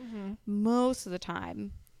traumatic. Mm-hmm. Most of the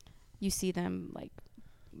time you see them like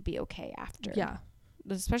be okay after. Yeah.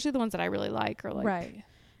 Especially the ones that I really like, or like, right.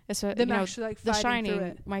 So, them actually like The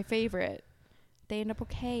Shining, my favorite. They end up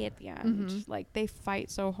okay at the end. Mm-hmm. Like they fight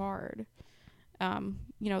so hard.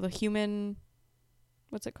 The human,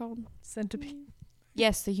 what's it called? Centipede.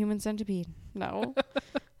 Yes, the human centipede. No.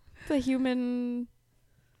 The human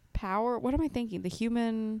power. What am I thinking?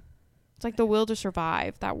 It's like the will to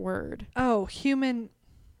survive, that word. Oh, human.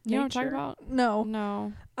 You know what I'm talking about?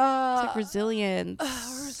 No. It's like resilience.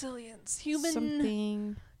 Resilience. Human.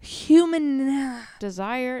 Something. Human.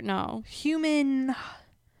 Desire. No. Human.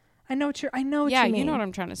 I know what you mean. Yeah, you know what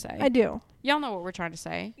I'm trying to say. I do. Y'all know what we're trying to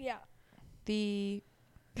say. Yeah.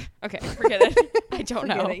 Okay, forget it. I don't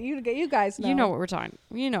know. You guys know. You know what we're talking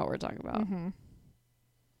about. Mm-hmm.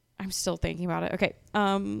 I'm still thinking about it. Okay.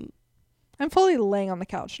 I'm fully laying on the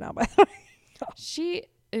couch now, by the way. She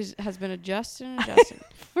has been adjusting.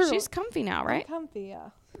 She's comfy now, right? I'm comfy, yeah.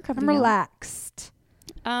 I'm relaxed.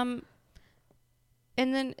 And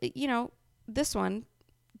then, this one,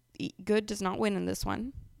 good does not win in this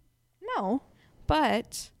one. No.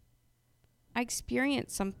 But I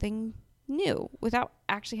experienced something new without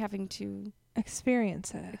actually having to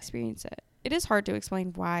experience it. It is hard to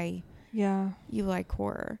explain why you like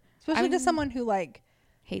horror. Especially to someone who like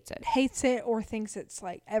hates it or thinks it's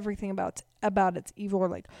like everything about it's evil, or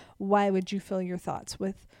like why would you fill your thoughts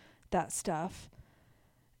with that stuff?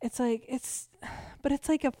 it's like but it's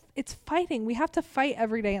like it's fighting. We have to fight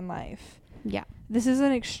every day in life. Yeah. This is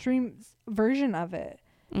an extreme version of it.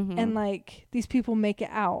 Mm-hmm. And like these people make it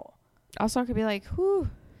out. Also, I could be like, whew,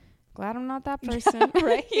 glad I'm not that person. Yeah,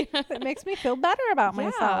 right? Yeah. It makes me feel better about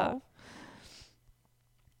myself.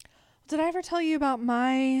 Did I ever tell you about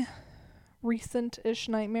my recent-ish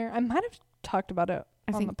nightmare? I might have talked about it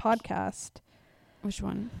on the podcast. Which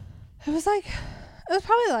one? It was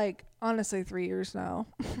probably like, honestly, 3 years now.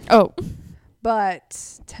 Oh.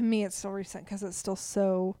 But to me, it's still recent because it's still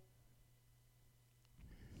so...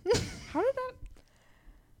 How did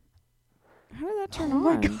that turn on? Oh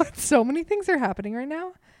my God, so many things are happening right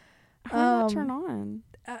now. How did that turn on?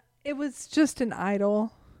 It was just an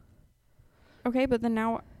idol. Okay, but then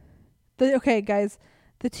now... Okay, guys,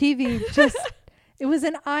 the TV just... It was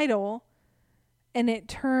an idol, and it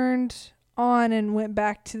turned on and went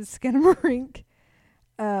back to the Skinamarink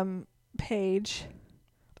page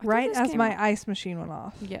right as my ice machine went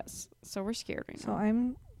off. Yes, so we're scared right now. So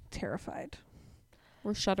I'm terrified.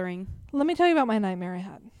 We're shuddering. Let me tell you about my nightmare I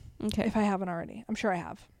had. Okay. If I haven't already. I'm sure I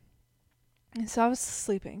have. And so I was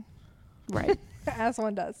sleeping. Right. As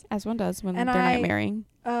one does. As one does when they're nightmaring.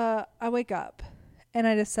 I wake up and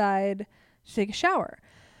I decide to take a shower.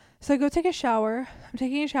 So I go take a shower. I'm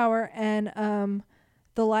taking a shower and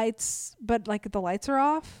the lights are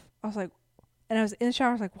off. I was like, and I was in the shower.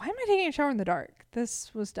 I was like, why am I taking a shower in the dark?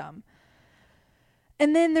 This was dumb.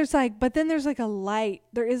 And then there's like a light.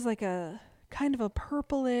 There is like a kind of a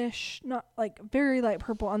purplish, not like very light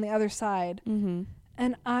purple on the other side. Mm-hmm.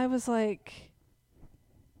 And I was like,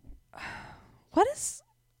 what is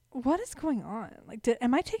going on? Like,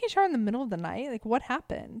 am I taking a shower in the middle of the night? Like, what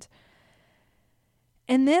happened?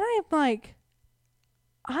 And then I'm like,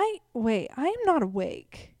 I am not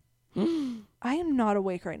awake. I am not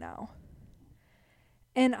awake right now.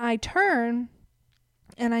 And I turn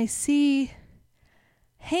and I see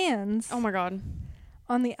hands. Oh my God.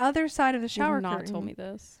 On the other side of the shower curtain. You've not told me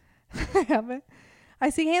this. I haven't. I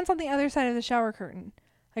see hands on the other side of the shower curtain.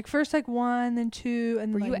 Like first like one, then two,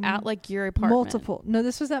 and were then you at like your apartment? Multiple. No,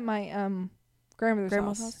 this was at my grandmother's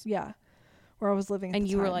house. Yeah. Where I was living at and the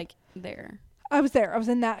you time. Were like there. I was there. I was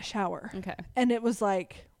in that shower. Okay. And it was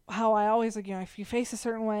like how I always like, if you face a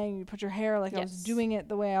certain way and you put your hair like I was doing it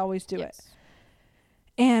the way I always do it.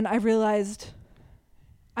 And I realized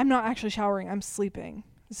I'm not actually showering. I'm sleeping.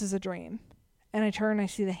 This is a dream. And I turn and I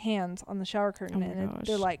see the hands on the shower curtain and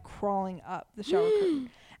they're like crawling up the shower curtain.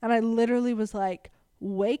 And I literally was like,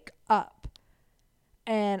 wake up.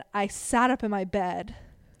 And I sat up in my bed.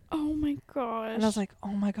 Oh my gosh. And I was like,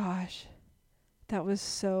 oh my gosh. That was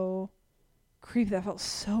so creepy. That felt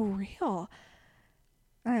so real.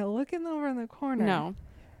 And I look over in the corner.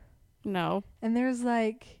 No. And there's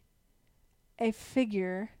like a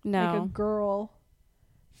figure. Like a girl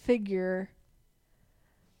figure.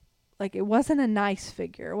 Like, it wasn't a nice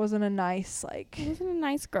figure. It wasn't a nice, like... It wasn't a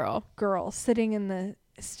nice girl. Girl sitting in the...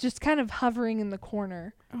 It's just kind of hovering in the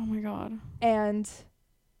corner. Oh, my God. And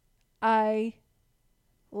I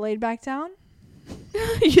laid back down.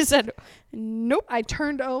 You said, nope. I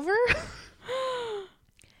turned over.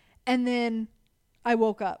 And then I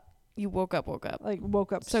woke up. You woke up. Like,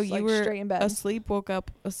 woke up. So you were straight in bed. Asleep, woke up,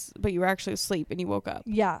 but you were actually asleep and you woke up.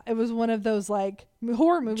 Yeah. It was one of those, like,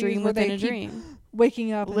 horror movies dream where within they a keep dream.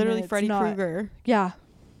 Waking up. Literally Freddy Krueger. Yeah.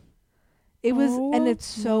 It was, and it's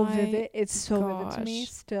so vivid. It's so vivid to me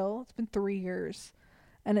still. It's been 3 years.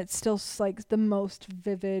 And it's still like the most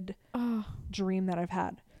vivid dream that I've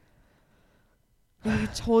had. And you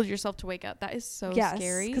told yourself to wake up. That is so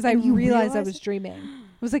scary. Because I realized I was dreaming.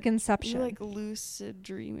 It was like Inception. You're like lucid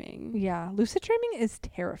dreaming. Yeah. Lucid dreaming is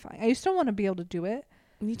terrifying. I used to want to be able to do it.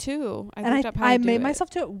 Me too. I made myself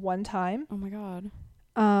do it one time. Oh my God.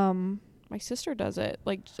 My sister does it,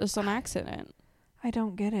 like just on accident. I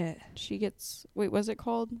don't get it. She gets, wait, what's it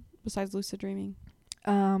called besides lucid dreaming?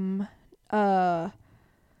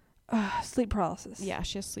 Sleep paralysis. Yeah,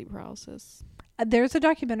 she has sleep paralysis. There's a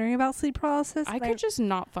documentary about sleep paralysis. I could just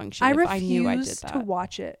not function if I knew I did that. I refuse to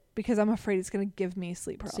watch it because I'm afraid it's going to give me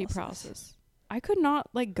sleep paralysis. I could not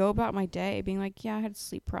like go about my day being like, yeah, I had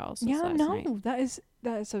sleep paralysis last night. that is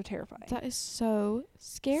so terrifying. That is so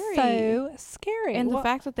scary. So scary. And the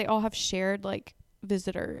fact that they all have shared like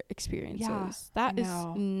visitor experiences. That is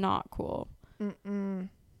not cool. I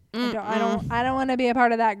don't want to be a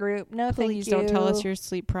part of that group. No, thank you. Please don't tell us your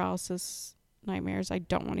sleep paralysis nightmares. I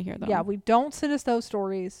don't want to hear them. Yeah, don't send us those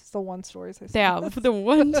stories. It's the one stories I send. Yeah, the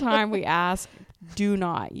one time we ask, do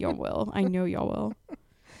not. Y'all will. I know y'all will.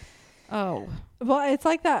 Oh. Well, it's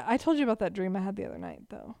like that. I told you about that dream I had the other night,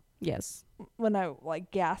 though. Yes. When I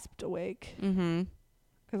like gasped awake. Mm-hmm.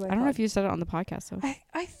 I don't know if you said it on the podcast, though.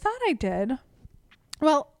 I thought I did.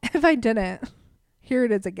 Well, if I didn't, here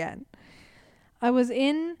it is again.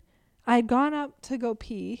 I'd gone up to go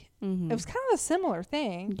pee. Mm-hmm. It was kind of a similar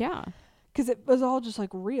thing. Yeah. Because it was all just like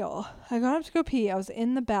real. I got up to go pee. I was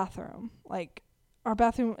in the bathroom. Like, our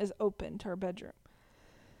bathroom is open to our bedroom.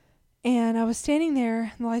 And I was standing there,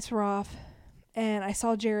 and the lights were off. And I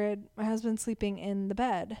saw Jared, my husband, sleeping in the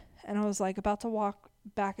bed. And I was like about to walk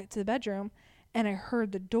back to the bedroom. And I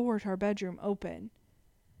heard the door to our bedroom open.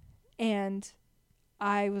 And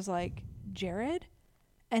I was like, Jared?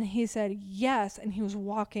 And he said, yes. And he was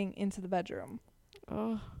walking into the bedroom.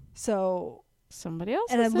 Oh. So. Somebody else.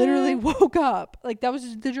 And I literally woke up. Like, that was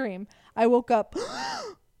just the dream. I woke up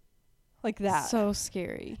like that. So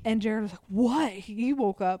scary. And Jared was like, what? He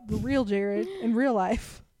woke up. The real Jared in real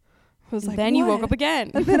life. Was like, then what? You woke up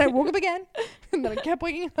again. And then I woke up again. And then I kept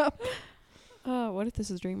waking up. What if this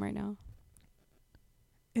is a dream right now?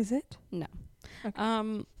 Is it? No.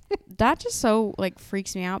 Okay. That just so like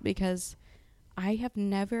freaks me out because I have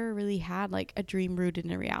never really had like a dream rooted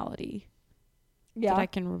in reality. Yeah. That I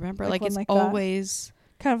can remember. Like it's like always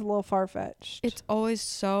kind of a little far fetched. It's always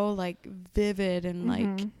so like vivid and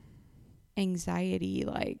like anxiety.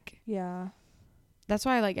 Like, yeah. That's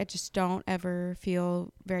why I just don't ever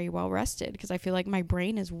feel very well rested because I feel like my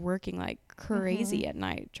brain is working like crazy at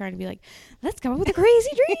night trying to be like, let's come up with a crazy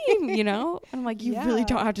dream, you know? And I'm like, you really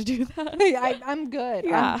don't have to do that. I'm good.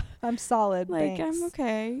 Yeah. I'm solid. Like, thanks. I'm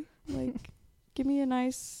okay. Like, give me a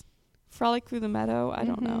nice frolic through the meadow. I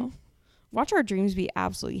don't know. Watch our dreams be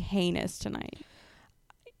absolutely heinous tonight.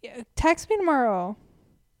 Text me tomorrow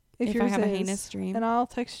if I have a heinous dream. And I'll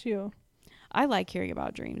text you. I like hearing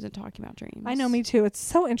about dreams and talking about dreams. I know, me too. It's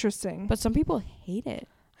so interesting. But some people hate it.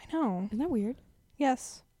 I know. Isn't that weird?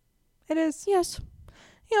 Yes. It is. Yes.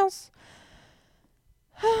 Yes.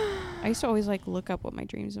 I used to always look up what my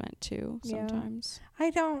dreams meant too sometimes.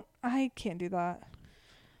 I can't do that.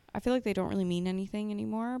 I feel like they don't really mean anything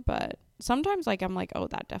anymore, but sometimes I'm like, oh,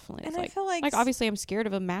 that definitely is. And I feel like obviously I'm scared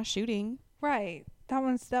of a mass shooting. Right. That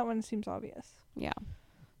one seems obvious. Yeah.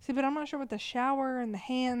 See, but I'm not sure what the shower and the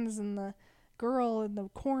hands and the girl in the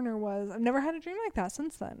corner was. I've never had a dream like that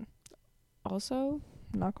since then. Also,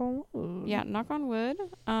 knock on wood. Yeah, knock on wood.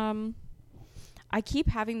 I keep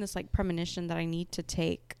having this premonition that I need to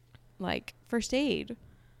take first aid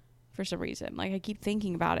for some reason. I keep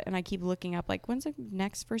thinking about it and I keep looking up when's the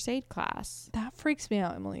next first aid class. That freaks me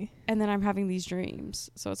out, Emily. And then I'm having these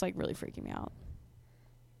dreams, so it's really freaking me out.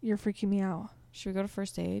 You're freaking me out. Should we go to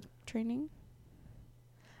first aid training?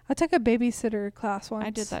 I took a babysitter class once. I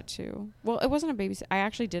did that too. Well, it wasn't a babysitter. I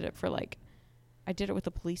actually did it for I did it with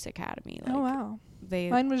the police academy. Oh wow.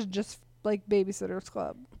 Mine was just babysitter's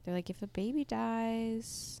club. They're if the baby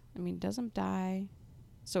dies, doesn't die,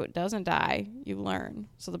 so it doesn't die. You learn,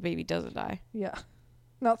 so the baby doesn't die. Yeah,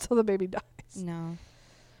 not so the baby dies. No,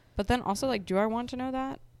 but then also do I want to know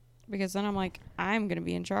that? Because then I'm gonna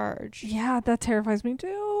be in charge. Yeah, that terrifies me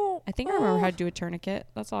too. I think I remember how to do a tourniquet.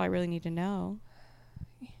 That's all I really need to know.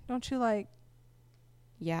 Don't you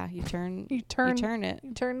Yeah, you turn it. You turn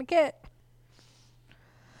the kit.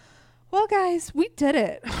 Well, guys, we did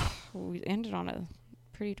it. We ended on a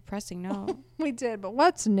pretty depressing note. We did, but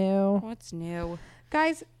what's new? What's new?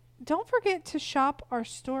 Guys, don't forget to shop our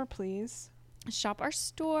store, please. Shop our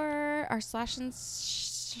store, our slash and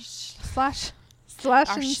slop. Our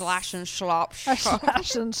slash and slop.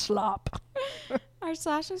 Our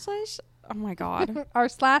slash and slash. Oh my God. Our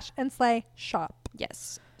slash and slay shop.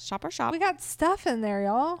 Yes. Shop our shop. We got stuff in there,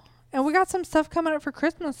 y'all. And we got some stuff coming up for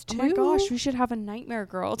Christmas, too. Oh my gosh, we should have a Nightmare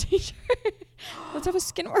Girl t-shirt. Let's have a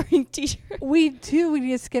Skinamarink t-shirt. We do. We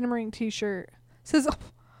need a Skinamarink t-shirt. It says,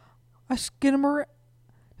 a Skinamarink.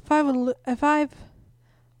 I'm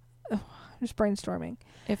just brainstorming.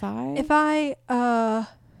 If my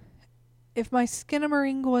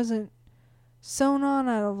Skinamarink wasn't sewn on,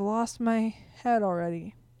 I'd have lost my head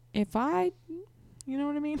already. You know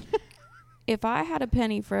what I mean? If I had a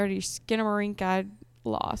penny for every Skinamarink I'd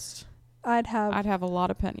lost, I'd have a lot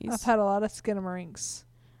of pennies. I've had a lot of Skinamarink.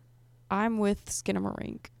 I'm with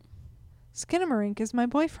Skinamarink. Skinamarink is my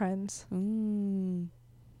boyfriend's.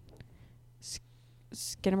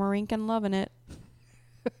 Skinamarink and loving it.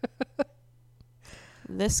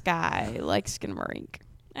 This guy likes Skinamarink.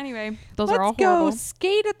 Anyway, those are all horrible. Let's go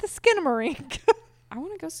skate at the Skinamarink. I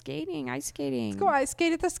want to go skating, ice skating. Let's go ice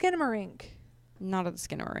skate at the Skinamarink. Not at the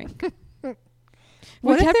Skinamarink.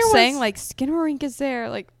 We kept saying Skinamarink is there,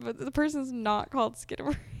 but the person's not called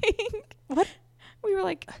Skinamarink. What? We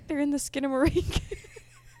were they're in the Skinamarink.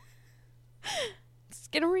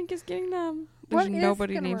 Skinamarink is getting them. There's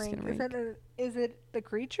nobody named Skinamarink. Is it the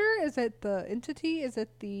creature? Is it the entity? Is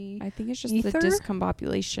it the I think it's just ether? the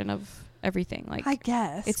discombobulation of everything. Like, I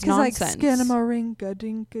guess. It's nonsense. Like Skinamarink,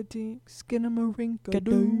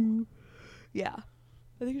 Skinamarink. Yeah.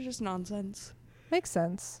 I think it's just nonsense. Makes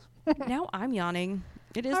sense. Now I'm yawning.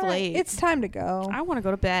 It is All right, late. it's time to go. I want to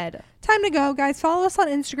go to bed. Time to go, guys. Follow us on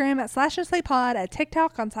Instagram at /and/slay_pod, at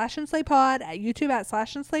TikTok on /and/slay_pod, at YouTube at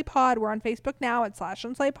 /and/slay_pod. We're on Facebook now at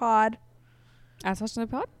 /and/slay_pod. At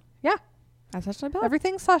 /and/slay_pod? Yeah. At /and/slay_pod?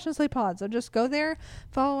 Everything's /and/slay_pod. So just go there,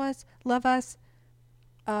 follow us, love us.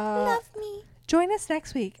 Love me. Join us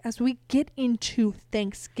next week as we get into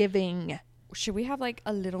Thanksgiving. Should we have like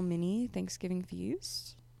a little mini Thanksgiving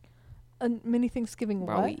feast? A mini Thanksgiving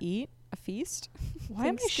While what? we eat a feast? Why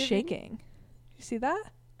am I shaking? You see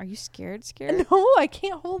that? Are you scared? Scared? No, I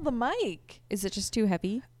can't hold the mic. Is it just too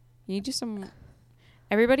heavy? You need to do some...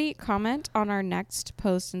 Everybody comment on our next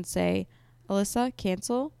post and say, Alyssa,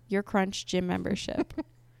 cancel your Crunch gym membership.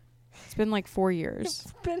 It's been like 4 years.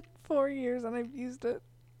 It's been 4 years and I've used it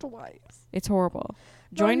twice. It's horrible.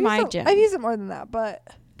 Join my gym. I've used it more than that,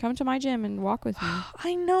 but... Come to my gym and walk with me.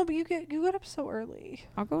 I know, but you get up so early.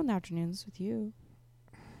 I'll go in the afternoons with you.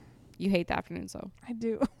 You hate the afternoons, though. I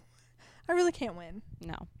do. I really can't win.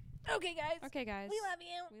 No. Okay, guys. Okay, guys. We love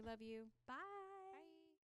you. We love you. Bye.